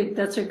 that's a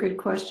good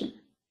question.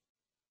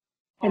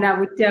 And that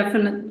would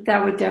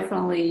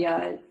definitely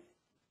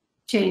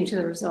change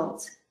the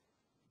results.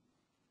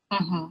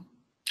 Mm-hmm.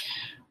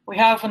 We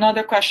have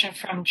another question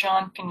from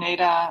John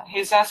Pineda.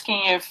 He's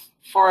asking if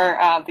for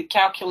the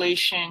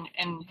calculation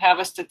and have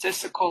a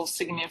statistical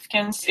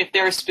significance, if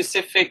there are a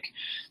specific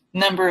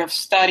number of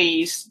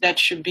studies that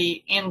should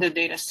be in the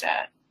data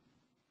set.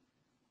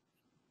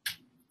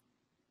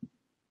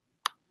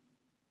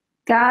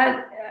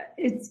 That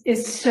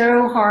it's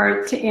so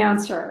hard to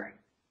answer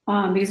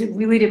because it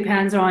really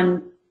depends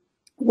on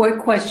what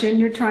question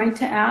you're trying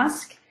to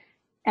ask.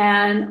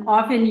 And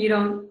often you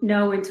don't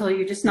know until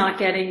you're just not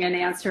getting an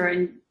answer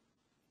and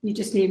you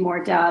just need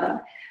more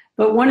data.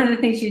 But one of the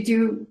things you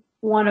do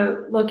want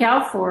to look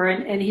out for,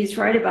 and he's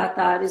right about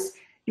that, is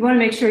you want to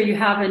make sure you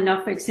have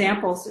enough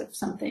examples of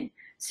something.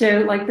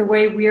 So like the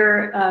way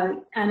we're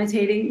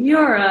annotating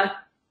MURA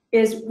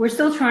is we're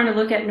still trying to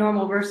look at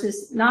normal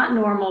versus not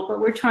normal, but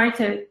we're trying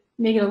to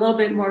make it a little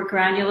bit more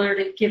granular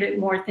to give it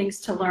more things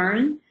to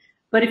learn.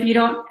 But if you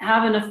don't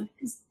have enough,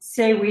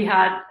 say we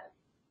had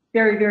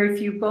very, very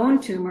few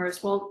bone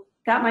tumors, well,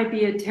 that might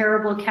be a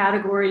terrible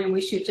category and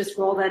we should just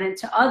roll that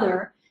into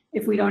other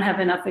if we don't have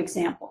enough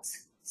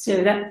examples.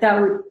 So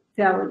that would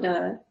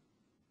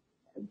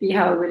be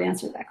how I would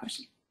answer that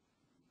question.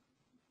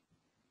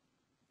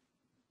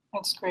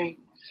 That's great.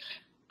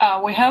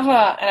 We have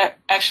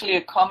actually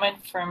a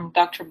comment from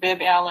Dr.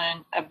 Bibb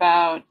Allen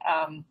about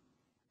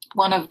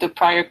one of the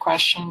prior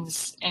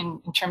questions in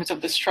terms of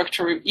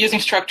the using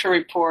structure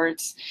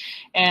reports.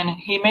 And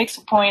he makes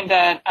a point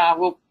that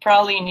we'll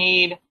probably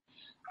need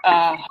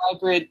a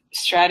hybrid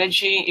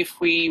strategy if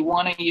we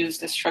want to use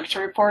the structure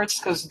reports,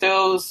 because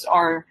those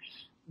are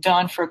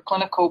done for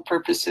clinical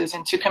purposes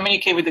and to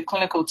communicate with the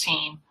clinical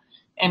team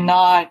and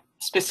not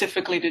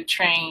specifically to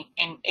train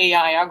an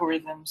AI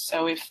algorithm.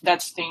 So if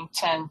that's the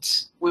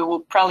intent, we will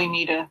probably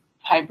need a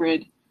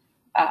hybrid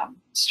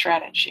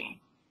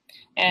strategy.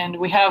 And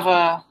we have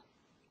a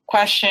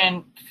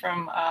question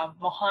from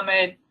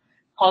Mohammed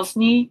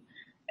Hosny,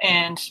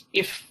 and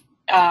if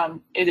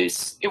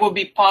it will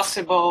be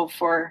possible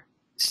for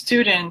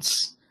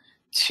students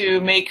to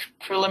make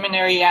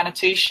preliminary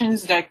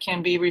annotations that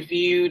can be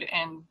reviewed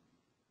and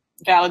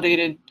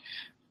validated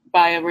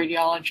by a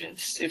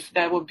radiologist, if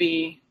that would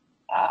be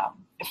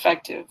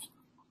effective.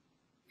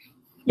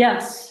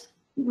 Yes,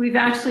 we've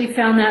actually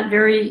found that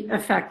very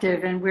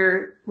effective, and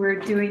we're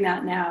doing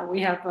that now. We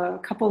have a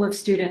couple of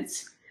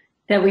students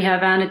that we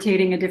have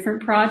annotating a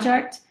different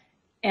project,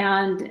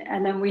 and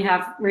then we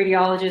have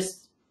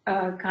radiologists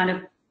kind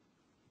of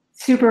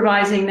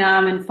supervising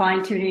them and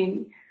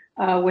fine-tuning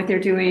what they're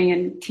doing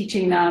and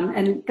teaching them,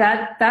 and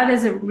that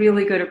is a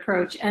really good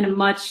approach and a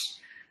much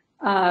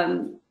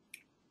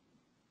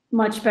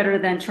better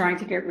than trying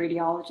to get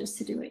radiologists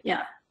to do it.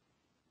 Yeah.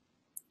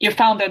 You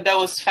found that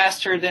was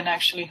faster than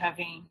actually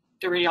having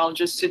the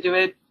radiologist to do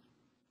it?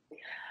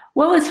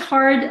 Well, it's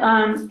hard.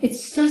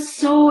 It's just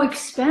so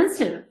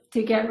expensive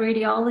to get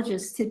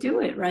radiologists to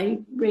do it, right?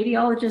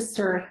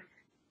 Radiologists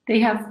they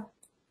have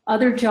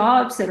other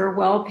jobs that are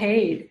well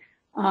paid.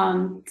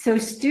 So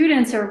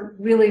students are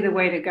really the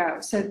way to go.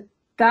 So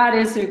that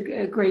is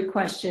a great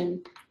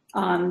question,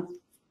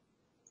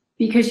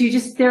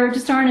 because there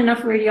just aren't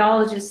enough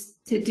radiologists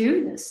to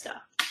do this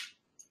stuff.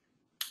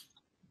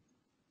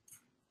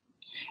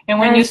 And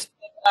when you say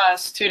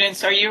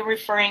students, are you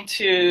referring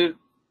to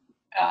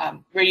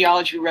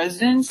radiology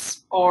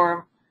residents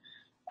or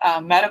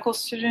medical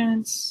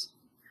students?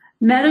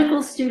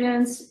 Medical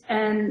students,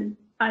 and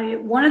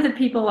one of the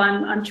people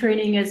I'm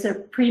training is a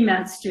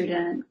pre-med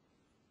student.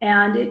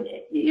 And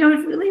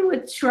really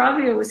what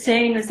Shravya was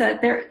saying is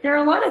that there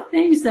are a lot of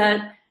things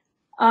that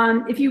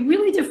if you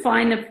really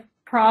define the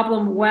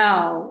problem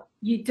well,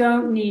 you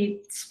don't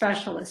need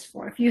specialists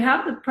for. If you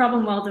have the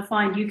problem well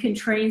defined, you can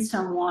train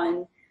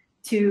someone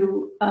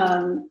to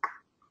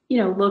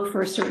look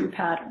for a certain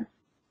pattern.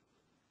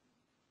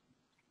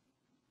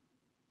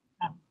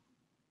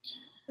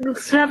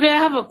 Shravya, I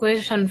have a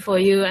question for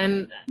you,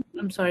 and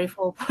I'm sorry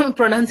for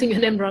pronouncing your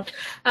name wrong.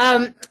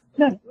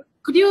 No.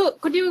 Could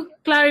you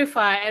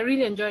clarify? I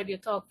really enjoyed your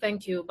talk,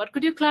 thank you. But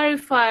could you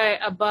clarify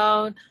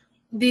about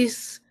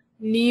this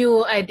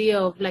new idea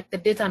of like the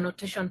data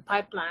annotation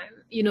pipeline,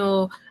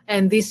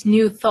 and these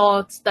new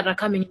thoughts that are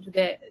coming into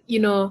the,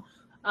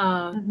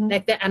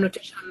 like the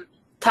annotation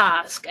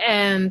task,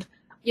 and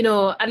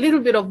a little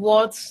bit of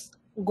what's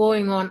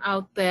going on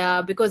out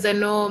there, because I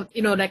know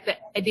like the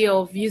idea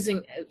of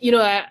using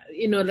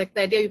like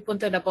the idea you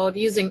pointed about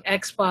using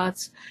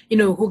experts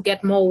who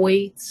get more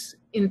weights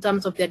in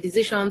terms of their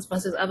decisions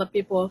versus other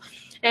people.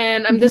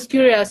 And I'm just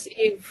curious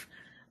if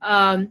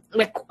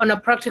like on a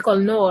practical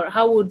note,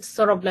 how would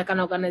sort of like an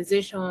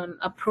organization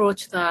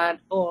approach that,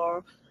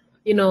 or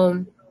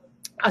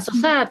a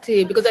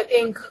society, because I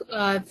think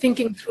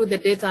thinking through the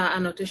data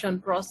annotation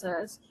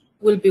process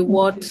will be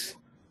what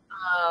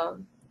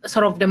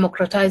sort of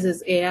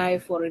democratizes AI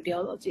for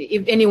radiology,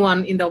 if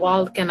anyone in the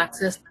world can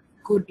access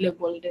good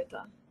level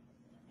data.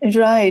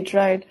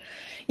 Right.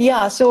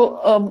 Yeah,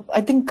 so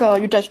I think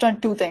you touched on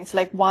two things.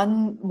 Like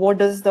one, what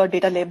does the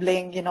data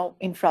labeling,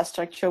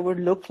 infrastructure would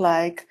look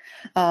like?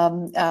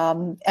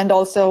 And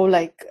also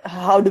like,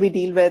 how do we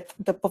deal with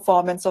the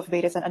performance of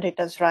various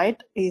annotators, right?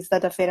 Is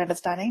that a fair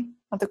understanding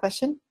of the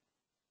question?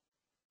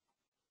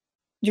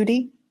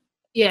 Judy?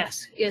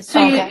 Yes.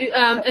 So okay.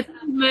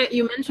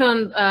 you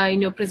mentioned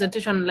in your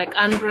presentation, like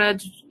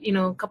Andrej,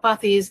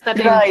 Kapathi is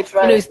starting.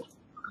 Right.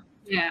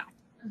 Yeah.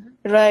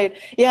 Right.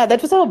 Yeah,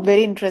 that was a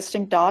very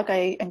interesting talk.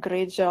 I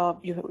encourage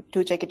you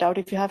to check it out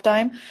if you have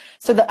time.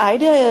 So the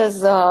idea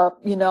is,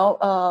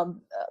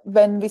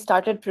 when we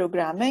started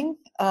programming,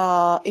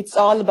 it's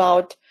all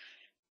about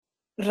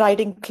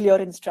writing clear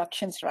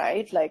instructions,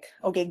 right? Like,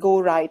 okay,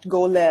 go right,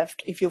 go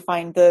left. If you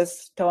find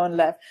this, turn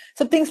left.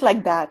 So things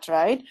like that,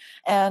 right?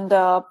 And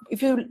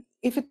if you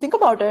think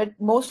about it,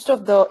 most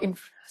of the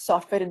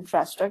software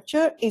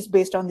infrastructure is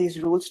based on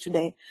these rules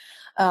today.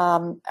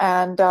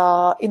 And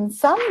in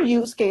some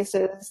use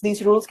cases,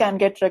 these rules can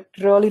get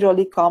really,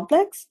 really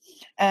complex.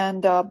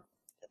 And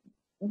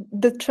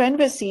the trend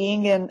we're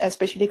seeing in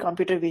especially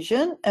computer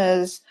vision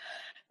is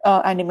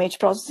and image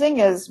processing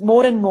is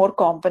more and more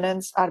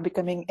components are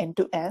becoming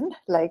end-to-end.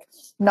 Like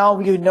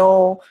now,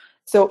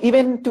 so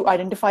even to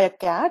identify a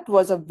cat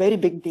was a very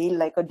big deal,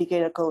 like a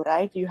decade ago,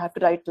 right? You have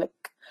to write like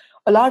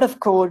a lot of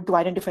code to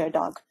identify a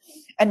dog.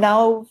 And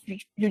now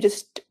you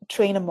just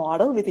train a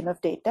model with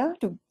enough data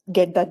to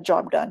get that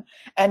job done.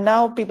 And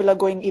now people are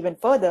going even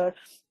further.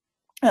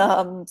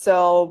 For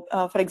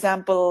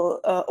example,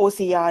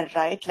 OCR,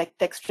 right? Like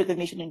text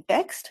recognition in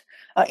text,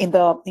 in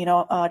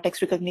the,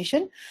 text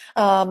recognition.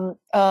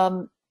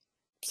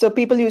 So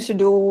people used to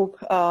do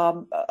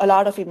a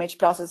lot of image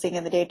processing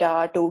in the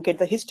data to get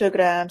the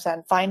histograms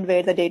and find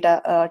where the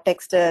data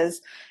text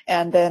is,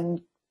 and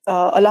then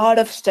a lot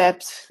of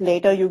steps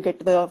later you get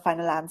to the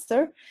final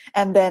answer.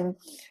 And then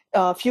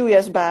a few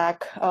years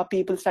back,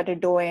 people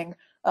started doing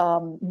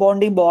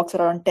bounding box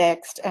around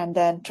text and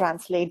then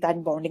translate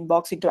that bounding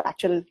box into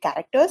actual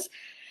characters.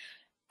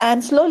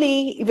 And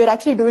slowly, we're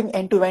actually doing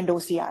end-to-end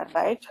OCR,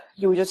 right?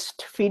 You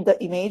just feed the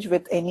image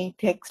with any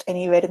text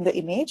anywhere in the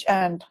image,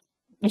 and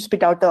you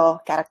spit out the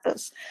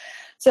characters.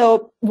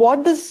 So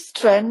what this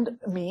trend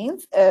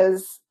means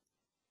is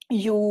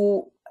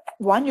you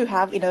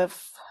have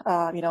enough,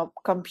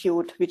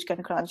 compute which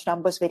can crunch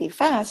numbers very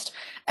fast,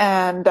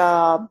 and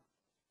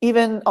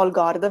even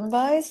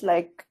algorithm-wise,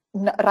 like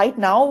right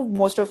now,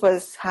 most of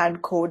us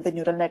hand code the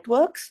neural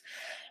networks.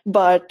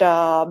 But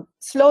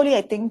slowly,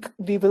 I think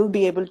we will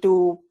be able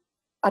to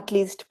at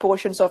least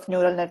portions of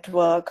neural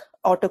network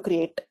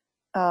auto-create,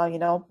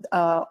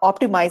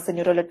 optimize the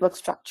neural network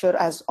structure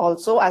as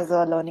also as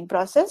a learning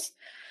process.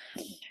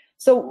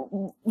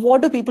 So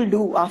what do people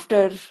do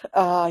after,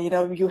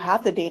 you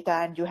have the data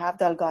and you have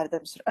the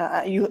algorithms,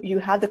 you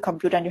have the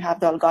compute and you have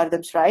the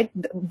algorithms, right?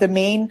 The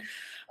main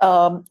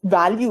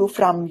value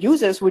from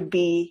users would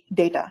be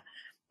data.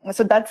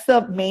 So that's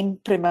the main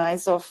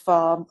premise of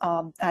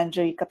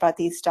Andrej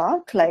Karpathy's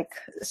talk, like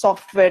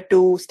software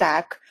to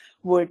stack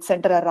would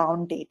center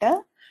around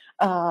data.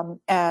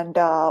 And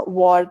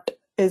what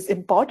is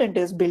important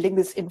is building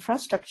this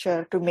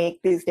infrastructure to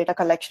make this data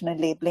collection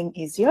and labeling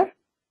easier.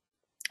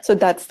 So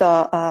that's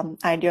the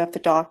idea of the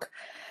talk.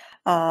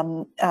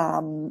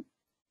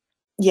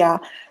 Yeah,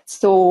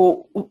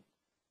 so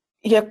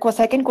your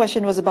second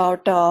question was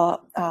about,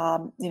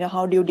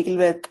 how do you deal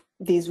with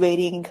these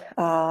varying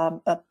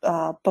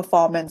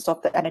performance of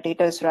the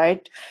annotators,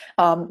 right?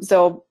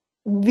 So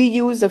we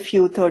use a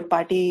few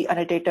third-party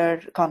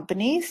annotator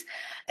companies,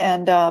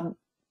 and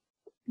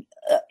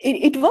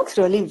it works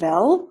really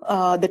well.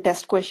 The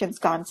test questions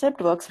concept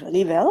works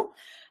really well.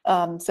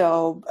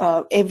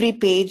 So every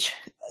page,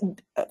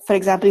 for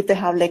example, if they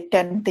have like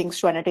 10 things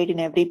to annotate in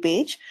every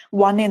page,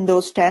 one in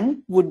those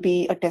 10 would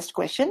be a test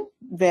question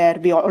where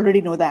we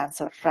already know the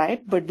answer,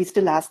 right? But we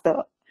still ask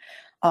the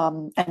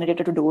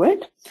annotator to do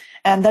it.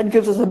 And that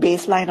gives us a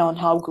baseline on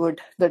how good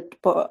the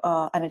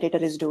annotator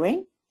is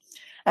doing.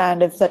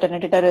 And if that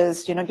annotator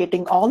is,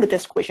 getting all the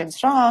test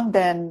questions wrong,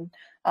 then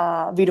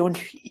we don't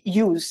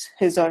use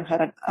his or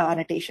her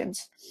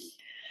annotations.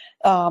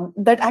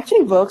 That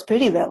actually works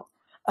pretty well.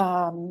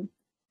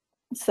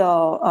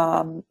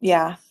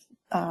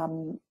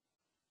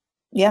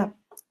 Yeah.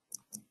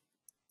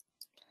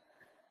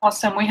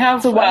 Awesome. We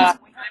have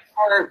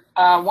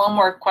one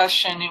more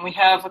question, and we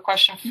have a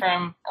question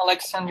from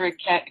Alexandra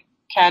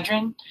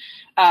Kadrin.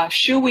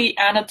 Should we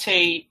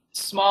annotate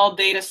small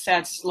data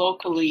sets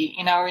locally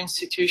in our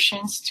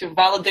institutions to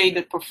validate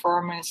the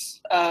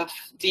performance of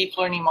deep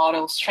learning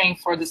models trained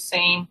for the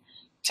same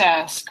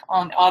task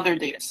on other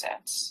data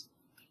sets?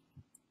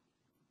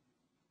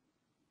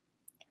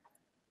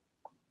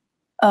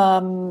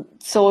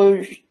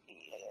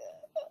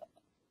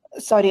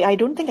 Sorry, I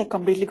don't think I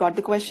completely got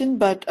the question,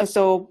 but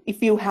so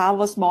if you have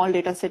a small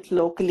data set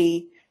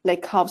locally,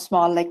 like how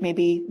small, like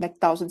maybe like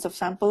thousands of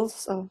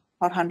samples or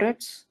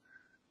hundreds?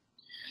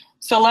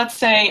 So let's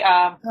say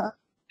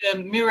the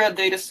MURA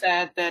data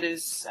set that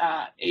is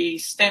a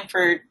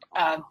Stanford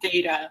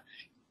data,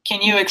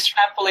 can you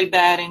extrapolate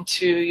that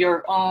into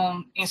your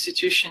own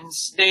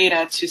institution's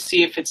data to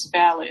see if it's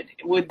valid?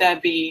 Would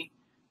that be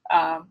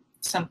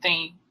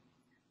something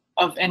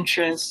of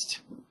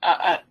interest,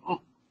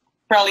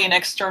 probably an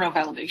external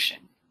validation?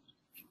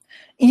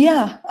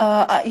 Yeah,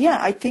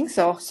 I think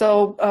so.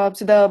 So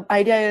the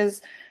idea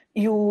is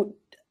you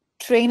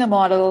train a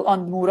model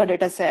on MURA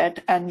data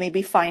set and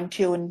maybe fine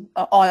tune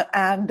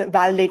and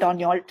validate on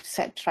your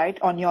set,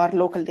 right? On your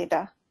local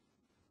data.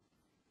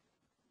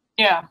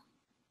 Yeah.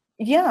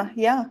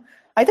 Yeah.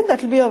 I think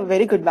that will be a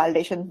very good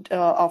validation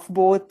of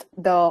both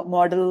the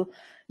model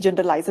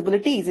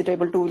generalizability. Is it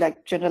able to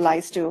like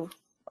generalize to,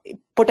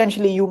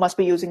 potentially you must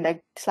be using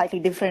like slightly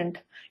different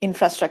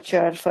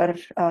infrastructure for,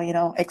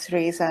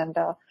 X-rays, and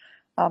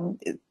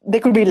there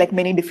could be like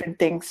many different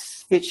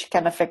things which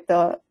can affect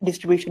the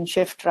distribution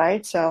shift,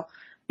 right? So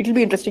it will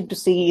be interesting to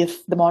see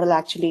if the model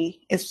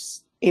actually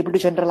is able to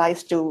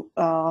generalize to,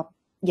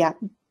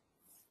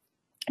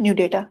 new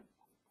data.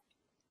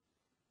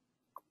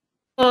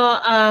 So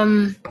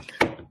I'm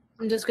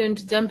just going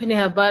to jump in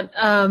here, but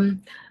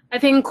I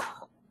think,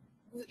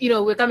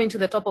 we're coming to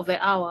the top of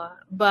the hour,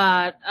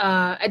 but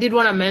I did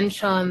want to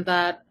mention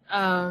that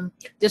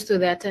just to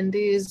the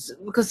attendees,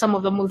 because some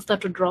of them will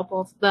start to drop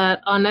off,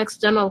 that our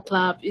next general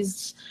club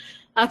is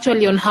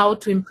actually on how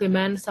to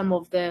implement some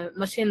of the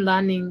machine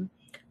learning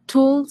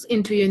tools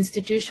into your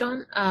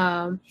institution.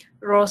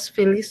 Ross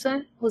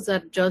Felice, who's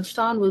at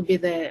Georgetown, will be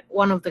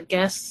one of the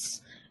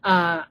guests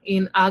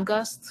in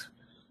August.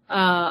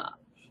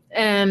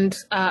 And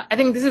I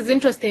think this is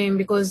interesting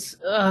because,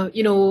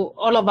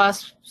 all of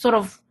us sort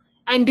of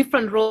are in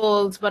different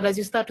roles, but as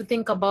you start to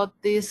think about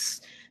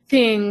these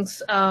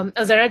things,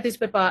 as I read this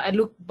paper, I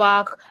looked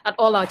back at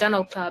all our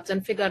journal clubs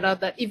and figured out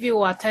that if you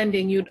were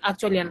attending, you'd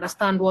actually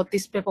understand what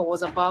this paper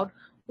was about,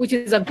 which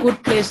is a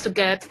good place to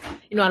get,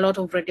 a lot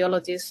of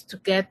radiologists to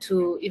get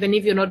to, even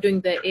if you're not doing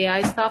the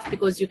AI stuff,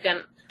 because you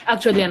can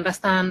actually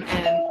understand,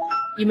 and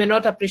you may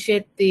not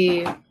appreciate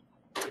the,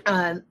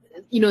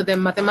 the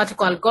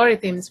mathematical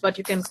algorithms, but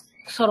you can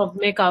sort of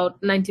make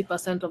out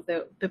 90% of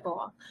the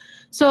paperwork.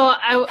 So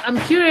I'm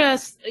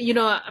curious,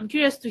 I'm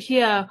curious to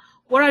hear,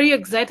 what are you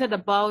excited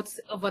about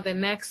over the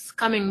next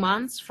coming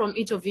months from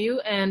each of you,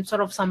 and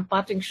sort of some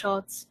parting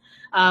shots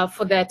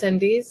for the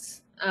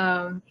attendees.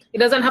 It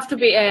doesn't have to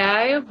be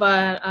AI,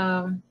 but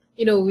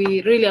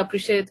we really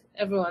appreciate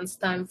everyone's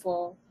time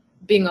for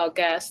being our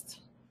guest.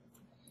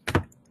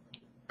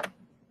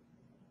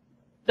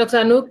 Dr.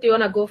 Anoop, do you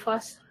want to go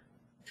first?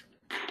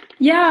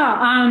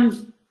 Yeah,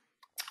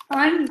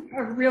 I'm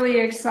really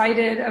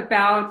excited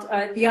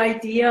about the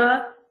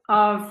idea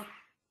of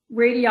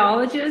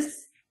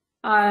radiologists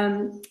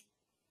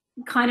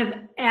kind of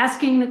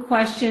asking the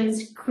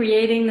questions,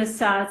 creating the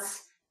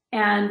sets,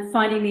 and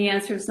finding the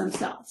answers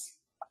themselves.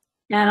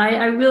 And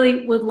I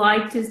really would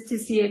like to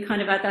see it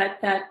kind of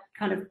at that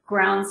kind of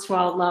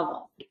groundswell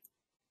level.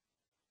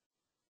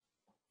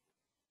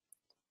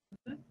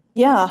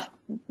 Yeah,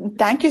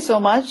 thank you so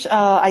much.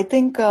 I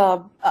think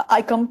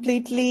I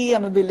completely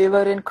am a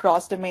believer in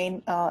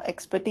cross-domain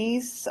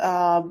expertise.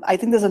 I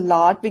think there's a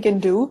lot we can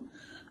do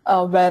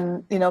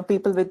when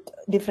people with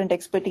different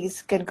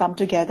expertise can come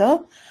together.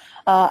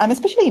 I'm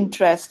especially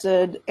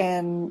interested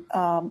in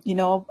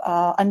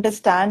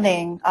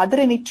understanding, are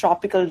there any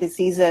tropical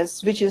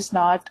diseases which is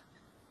not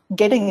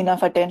getting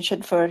enough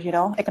attention for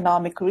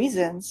economic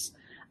reasons,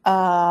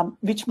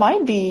 which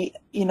might be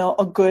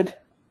a good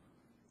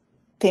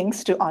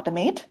things to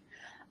automate,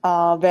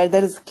 where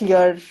there is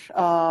clear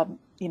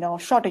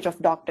shortage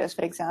of doctors,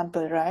 for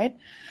example, right?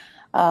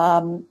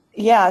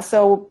 Yeah,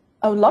 so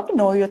I would love to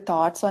know your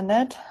thoughts on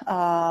it.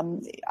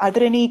 Are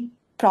there any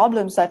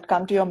problems that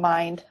come to your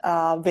mind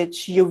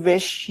which you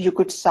wish you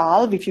could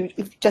solve if you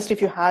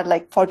had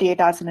like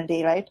 48 hours in a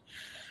day, right?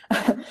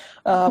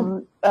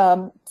 I'm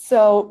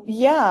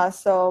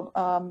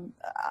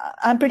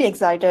pretty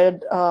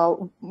excited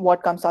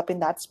what comes up in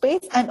that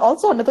space. And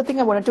also another thing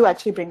I wanted to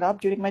actually bring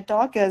up during my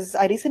talk is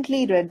I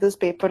recently read this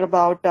paper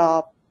about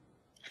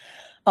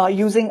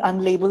using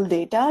unlabeled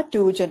data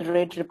to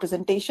generate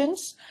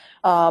representations.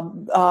 I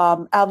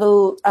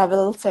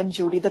will send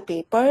Judy the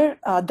paper.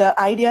 The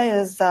idea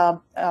is,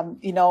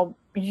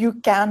 you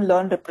can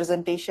learn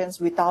representations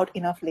without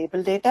enough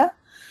label data.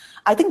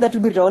 I think that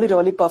would be really,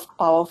 really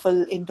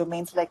powerful in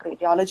domains like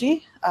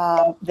radiology,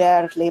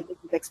 where labeling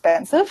is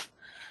expensive,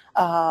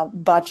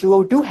 but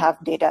you do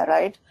have data,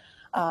 right?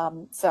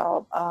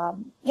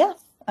 Yeah,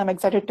 I'm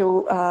excited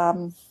to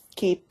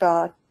keep,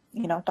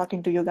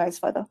 talking to you guys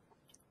further.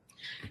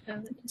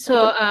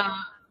 So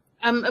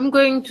I'm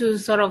going to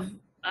sort of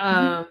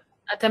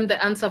attempt the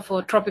answer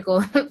for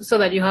tropical so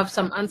that you have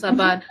some answer.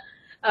 But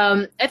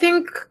I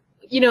think,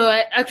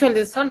 actually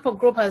the Stanford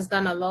group has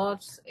done a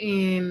lot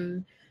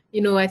in,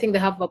 I think they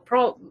have a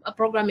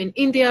program in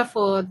India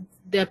for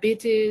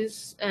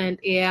diabetes and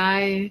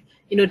AI,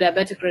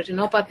 diabetic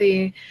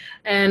retinopathy.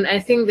 And I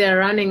think they're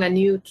running a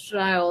new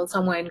trial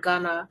somewhere in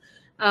Ghana.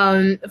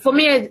 For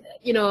me,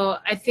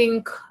 I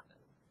think,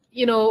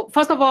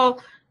 first of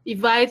all,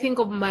 if I think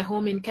of my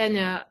home in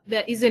Kenya,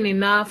 there isn't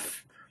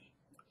enough,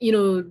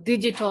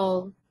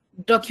 digital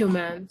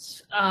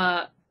documents,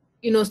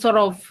 sort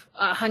of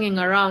hanging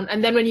around.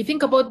 And then when you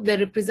think about the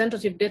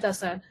representative data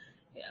set,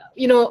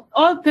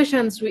 all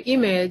patients we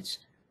image,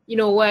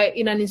 where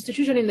in an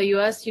institution in the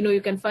US,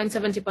 you can find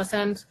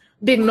 70%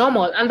 being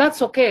normal, and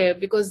that's okay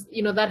because,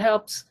 that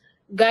helps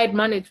guide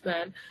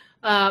management.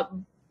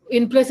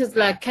 In places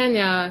like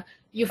Kenya,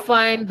 you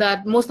find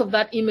that most of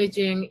that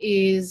imaging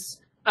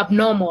is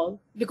abnormal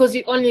because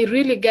you only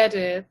really get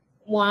it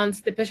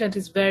once the patient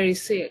is very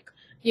sick,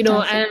 and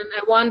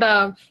I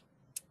wonder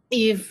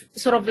if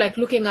sort of like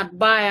looking at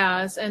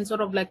bias and sort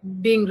of like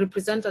being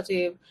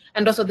representative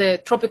and also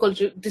the tropical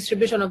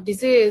distribution of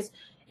disease,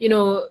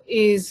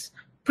 is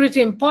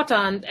pretty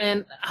important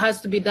and has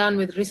to be done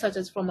with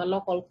researchers from a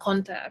local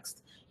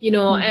context,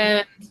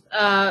 and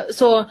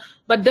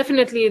but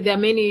definitely there are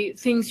many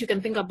things you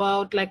can think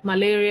about like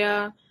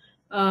malaria,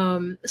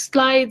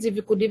 slides, if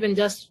you could even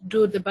just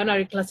do the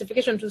binary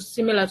classification to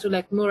similar to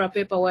like MURA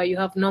paper where you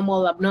have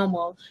normal,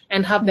 abnormal,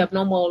 and have the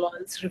abnormal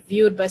ones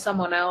reviewed by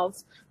someone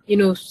else,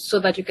 so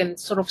that you can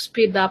sort of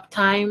speed up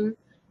time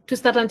to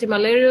start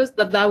anti-malarials,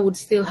 that would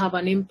still have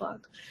an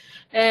impact.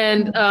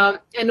 And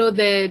I know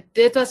the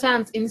Data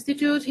Science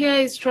Institute here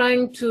is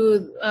trying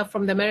to,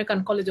 from the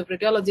American College of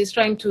Radiology, is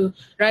trying to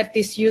write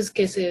these use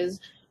cases.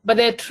 But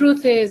the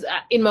truth is,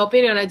 in my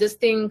opinion, I just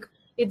think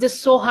it's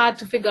just so hard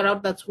to figure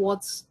out that's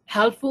what's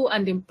helpful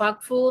and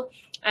impactful.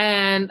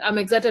 And I'm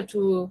excited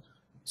to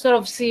sort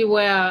of see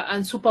where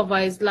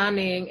unsupervised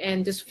learning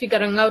and just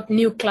figuring out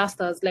new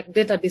clusters like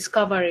data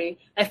discovery,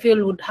 I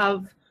feel would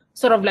have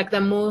sort of like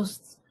the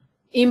most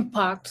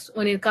impact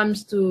when it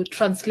comes to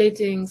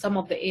translating some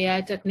of the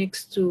AI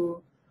techniques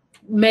to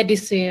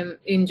medicine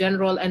in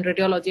general and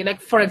radiology.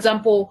 Like, for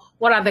example,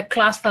 what are the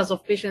clusters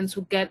of patients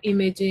who get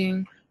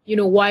imaging?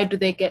 Why do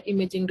they get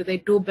imaging? Do they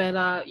do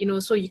better?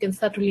 So you can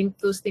start to link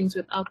those things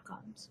with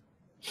outcomes.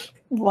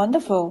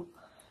 Wonderful.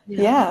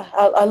 Yeah,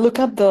 I'll look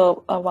up the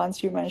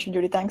ones you mentioned,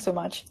 Judy. Thanks so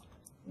much.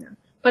 Yeah.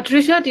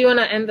 Patricia, do you want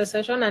to end the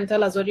session and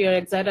tell us what you're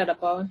excited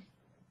about?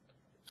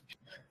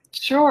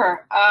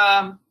 Sure.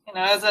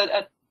 As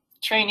a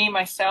trainee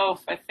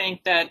myself, I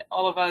think that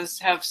all of us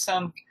have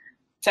some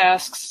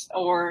tasks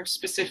or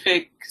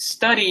specific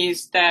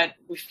studies that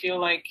we feel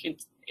like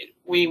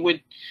we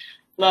would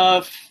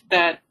love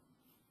that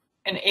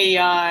an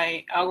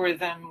AI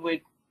algorithm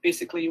would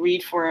basically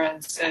read for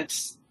us.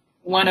 It's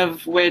one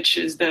of which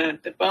is the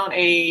bone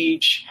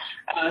age.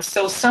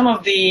 So some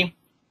of the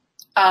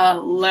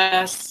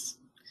less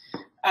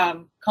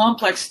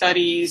complex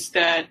studies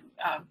that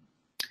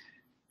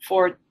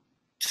for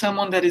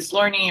someone that is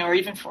learning, or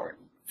even for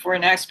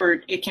an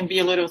expert, it can be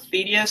a little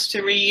tedious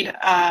to read.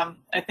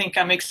 I think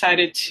I'm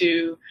excited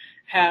to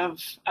have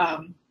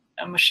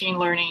a machine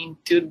learning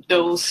do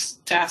those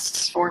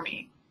tasks for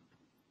me.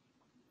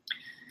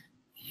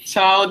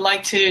 So I would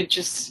like to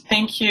just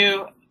thank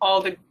you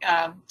all, the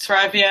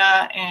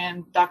Sravia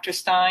and Dr.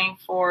 Stein,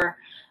 for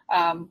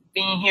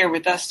being here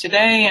with us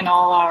today, and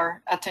all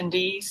our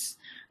attendees.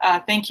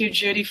 Thank you,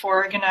 Judy, for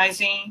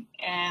organizing,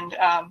 and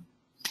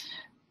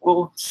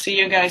we'll see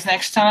you guys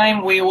next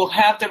time. We will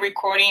have the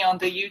recording on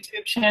the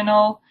YouTube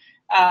channel,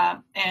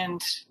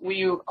 and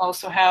we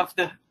also have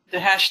the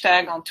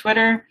hashtag on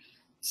Twitter,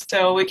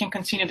 so we can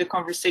continue the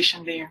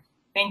conversation there.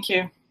 Thank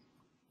you.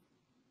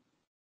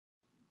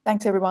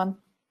 Thanks, everyone.